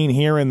one main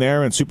here and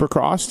there in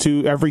Supercross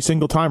to every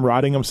single time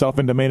riding himself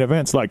into main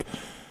events. Like,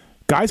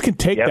 guys can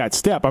take that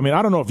step. I mean,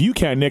 I don't know if you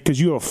can, Nick, because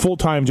you have a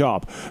full-time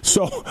job.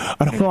 So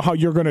I don't know how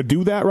you're going to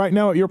do that right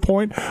now at your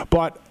point,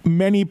 but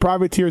many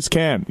privateers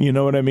can. You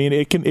know what I mean?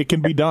 It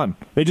can be done.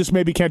 They just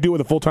maybe can't do it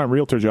with a full-time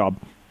realtor job.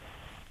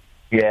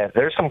 Yeah,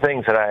 there's some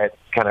things that I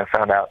kind of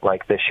found out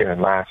like this year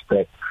and last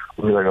that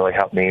really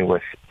helped me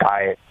with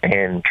diet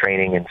and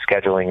training and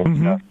scheduling and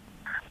stuff,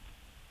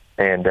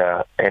 and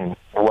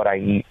what I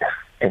eat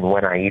and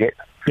when I eat it.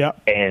 Yeah,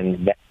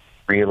 and that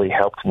really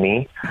helped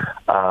me.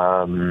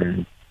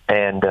 So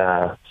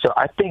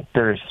I think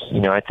there's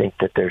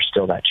that there's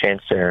still that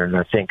chance there, and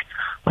I think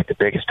like the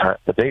biggest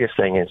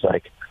thing is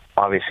like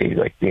obviously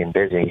like being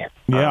busy.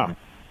 Yeah,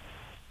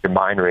 your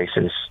mind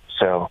races,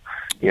 so.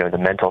 The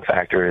mental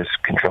factor is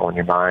controlling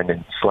your mind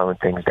and slowing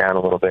things down a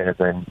little bit,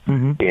 and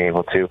then being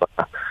able to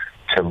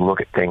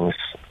look at things,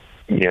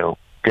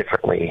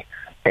 differently,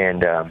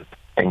 and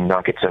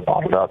not get so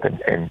bottled up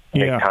and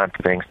make time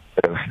for things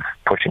instead of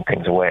pushing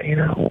things away.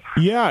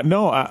 Yeah,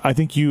 no, I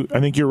think you're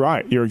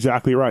right. You're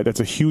exactly right. That's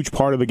a huge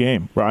part of the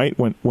game, right?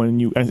 When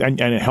you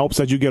and it helps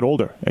as you get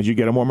older, as you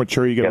get more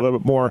mature, you get a little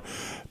bit more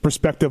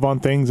perspective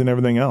on things and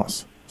everything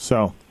else.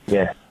 So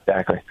yeah.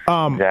 Exactly.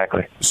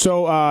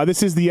 So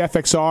this is the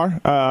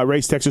FXR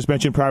Race Tech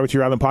Suspension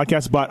Privateer Island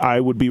podcast, but I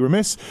would be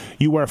remiss.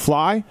 You wear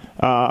Fly.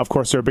 Of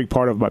course, they're a big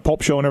part of my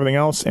Pulp Show and everything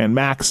else, and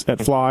Max at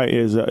Fly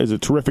is a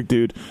terrific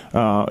dude.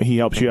 He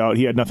helps you out.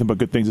 He had nothing but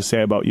good things to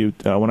say about you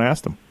when I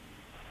asked him.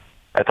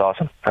 That's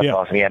awesome.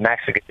 Awesome. Yeah,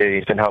 Max is a good dude.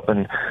 He's been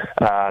helping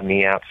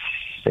me out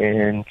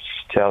since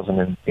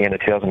the end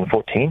of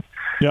 2014.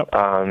 Yep.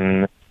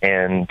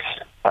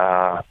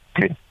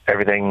 Dude,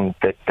 everything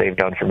that they've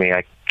done for me,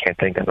 I can't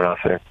thank them enough.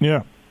 They're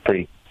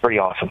pretty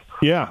awesome.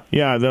 Yeah,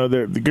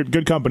 they're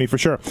good company for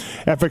sure.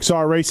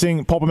 FXR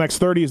Racing, PulpMX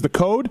 30 is the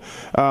code.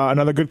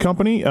 Another good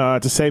company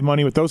to save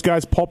money with those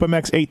guys.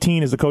 PulpMX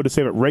 18 is the code to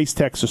save at Race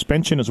Tech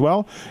Suspension as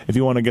well. If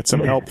you want to get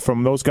some help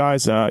from those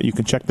guys, you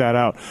can check that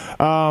out.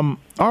 All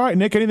right,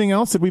 Nick, anything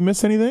else? Did we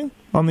miss anything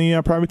on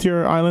the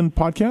Privateer Island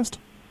podcast?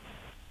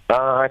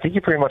 I think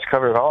you pretty much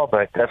covered it all,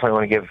 but definitely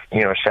want to give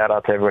a shout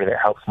out to everybody that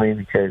helps me,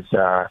 because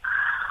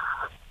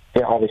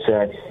obviously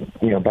I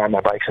buy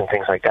my bikes and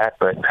things like that,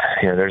 but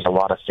there's a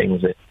lot of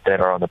things that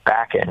are on the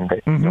back end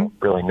that you don't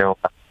really know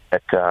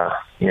that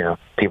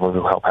people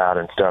who help out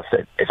and stuff,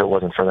 that if it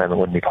wasn't for them it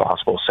wouldn't be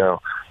possible.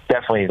 So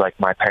definitely, like,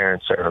 my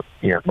parents are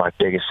my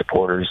biggest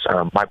supporters.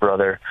 My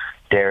brother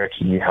Derek,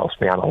 he helps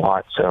me out a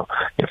lot, so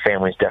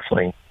family's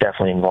definitely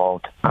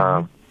involved.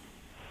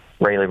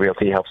 Rayleigh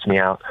Realty helps me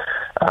out.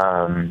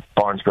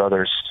 Barnes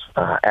Brothers,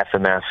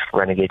 FMF,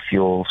 Renegade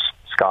Fuels,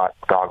 Scott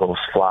Goggles,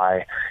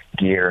 Fly,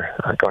 Gear,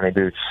 Garnet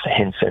Boots,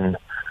 Hinson,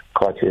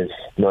 Clutches,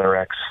 Miller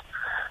X.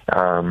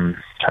 Trying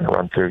to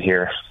run through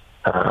here.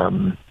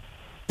 Hold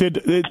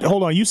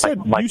on. You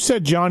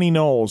said Johnny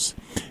Knowles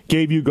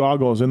gave you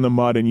goggles in the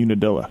mud in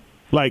Unadilla.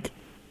 Like,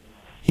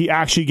 he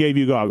actually gave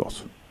you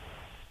goggles.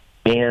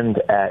 And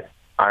at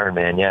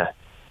Ironman, yeah.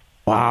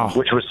 Wow.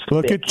 Which was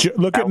look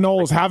at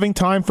Knowles having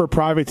time for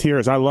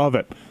privateers. I love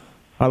it.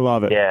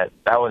 Yeah,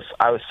 I was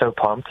so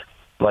pumped,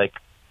 like,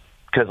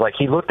 because like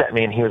he looked at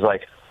me and he was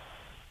like,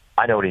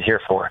 I know what he's here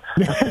for.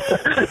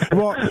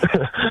 Well,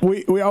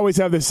 we always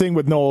have this thing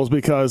with Knowles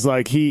because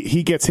like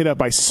he gets hit up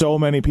by so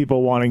many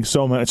people wanting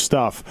so much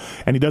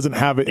stuff, and he doesn't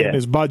have it in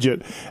his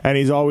budget, and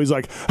he's always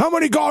like, how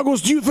many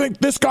goggles do you think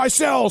this guy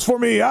sells for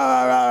me?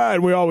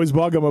 And we always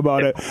bug him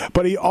about it,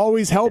 but he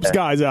always helps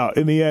guys out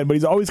in the end, but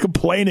he's always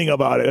complaining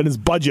about it and his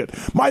budget.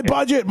 My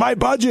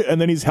budget,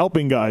 and then he's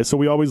helping guys, so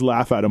we always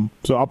laugh at him.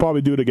 So I'll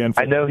probably do it again.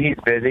 I know he's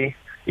busy.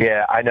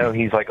 Yeah, I know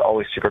he's like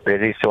always super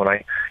busy, so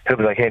when he'll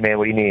be like, hey man,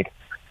 what do you need?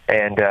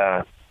 And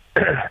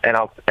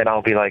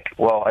I'll be like,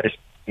 well, I just,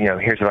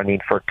 here's what I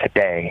need for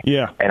today.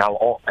 Yeah. And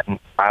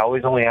I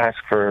always only ask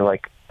for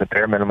like the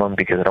bare minimum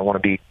because I don't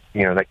want to be,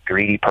 that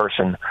greedy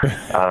person.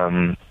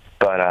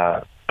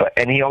 But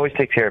he always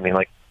takes care of me.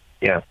 Like,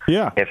 yeah.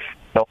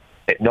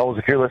 If Knowles,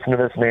 if you're listening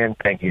to this, man,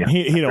 thank you.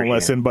 He don't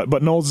listen,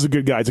 but Knowles is a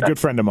good guy. He's a good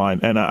friend of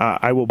mine, and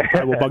I will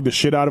bug the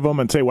shit out of him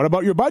and say, what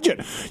about your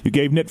budget? You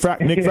gave Nick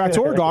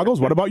Fratz-Orr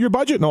goggles. What about your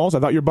budget, Knowles? I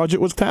thought your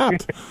budget was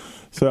tapped.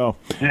 So,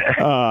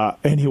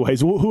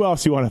 anyways, who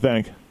else do you want to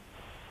thank?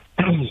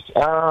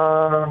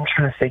 I'm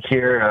trying to think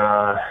here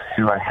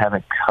who I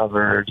haven't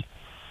covered.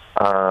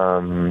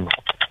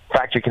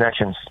 Factory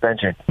Connection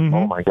Suspension. Mm-hmm.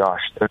 Oh, my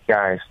gosh. Those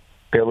guys,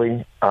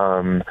 Billy,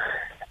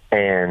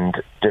 and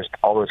just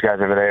all those guys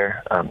over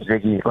there.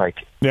 Ziggy,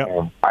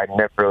 I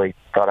never really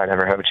thought I'd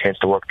ever have a chance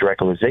to work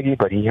directly with Ziggy,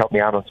 but he helped me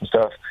out on some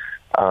stuff.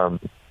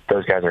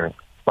 Those guys are,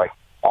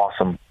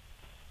 awesome.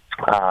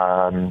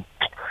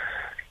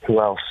 Who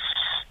else?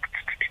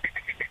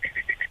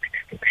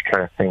 I'm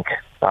trying to think.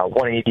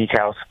 180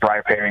 Decals,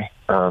 Briar Perry,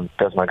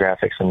 does my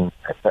graphics, and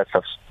that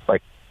stuff's,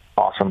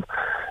 awesome.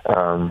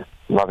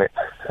 Love it.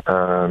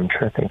 I'm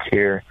trying to think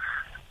here.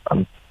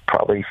 I'm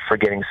probably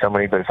forgetting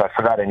somebody, but if I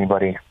forgot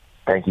anybody,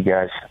 thank you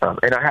guys.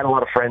 And I had a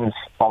lot of friends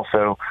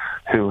also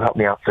who helped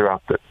me out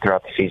throughout the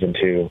season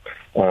too.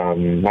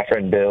 My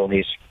friend Bill,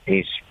 he's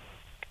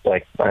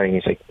I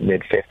think he's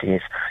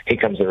mid-50s. He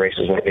comes to the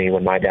races with me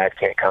when my dad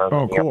can't come.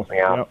 Oh, he cool. helps me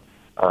out.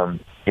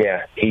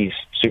 Yep. He's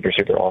super,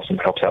 super awesome.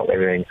 Helps out with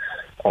everything.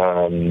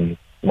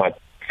 My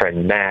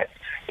friend Matt,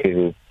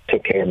 who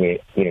took care of me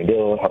at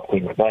Unadilla, helped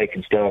clean my bike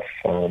and stuff.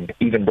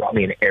 Even brought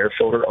me an air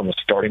filter on the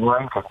starting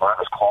line because mine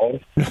was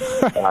cold.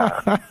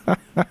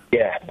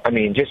 Yeah, I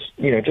mean, just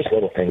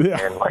little things. Yeah.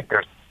 And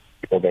there's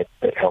people that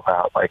help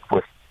out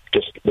with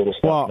just little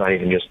stuff, not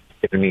even just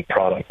giving me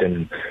product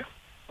and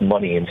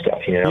money and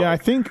stuff. Yeah, I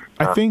think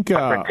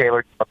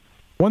Taylor.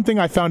 One thing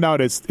I found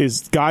out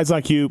is guys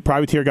like you,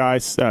 privateer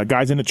guys,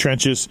 guys in the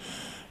trenches,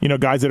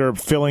 guys that are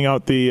filling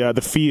out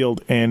the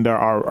field and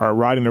are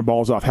riding their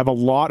balls off, have a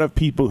lot of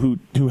people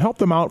who help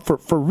them out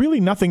for really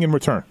nothing in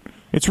return.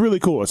 It's really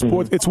cool.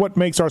 It's what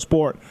makes our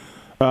sport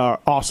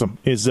awesome.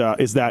 Is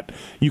that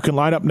you can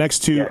line up next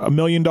to $1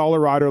 million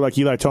rider like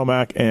Eli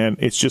Tomac, and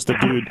it's just a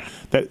dude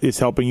that is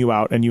helping you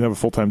out, and you have a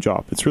full-time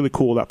job. It's really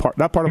cool. That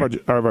part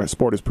of our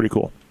sport is pretty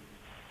cool.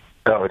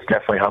 Oh, it's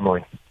definitely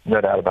humbling,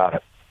 no doubt about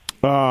it.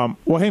 Well,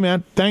 hey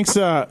man, thanks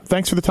for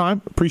the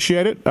time.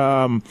 Appreciate it.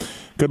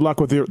 Good luck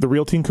with the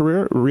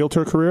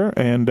realtor career,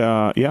 and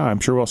I'm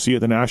sure we'll see you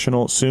at the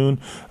National soon.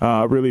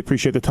 Really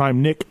appreciate the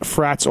time. Nick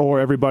Fratz-Orr,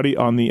 everybody,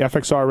 on the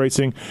FXR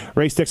Racing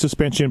Race Tech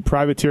Suspension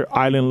Privateer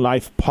Island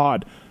Life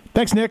Pod.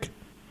 Thanks, Nick.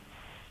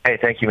 Hey,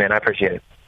 thank you, man. I appreciate it.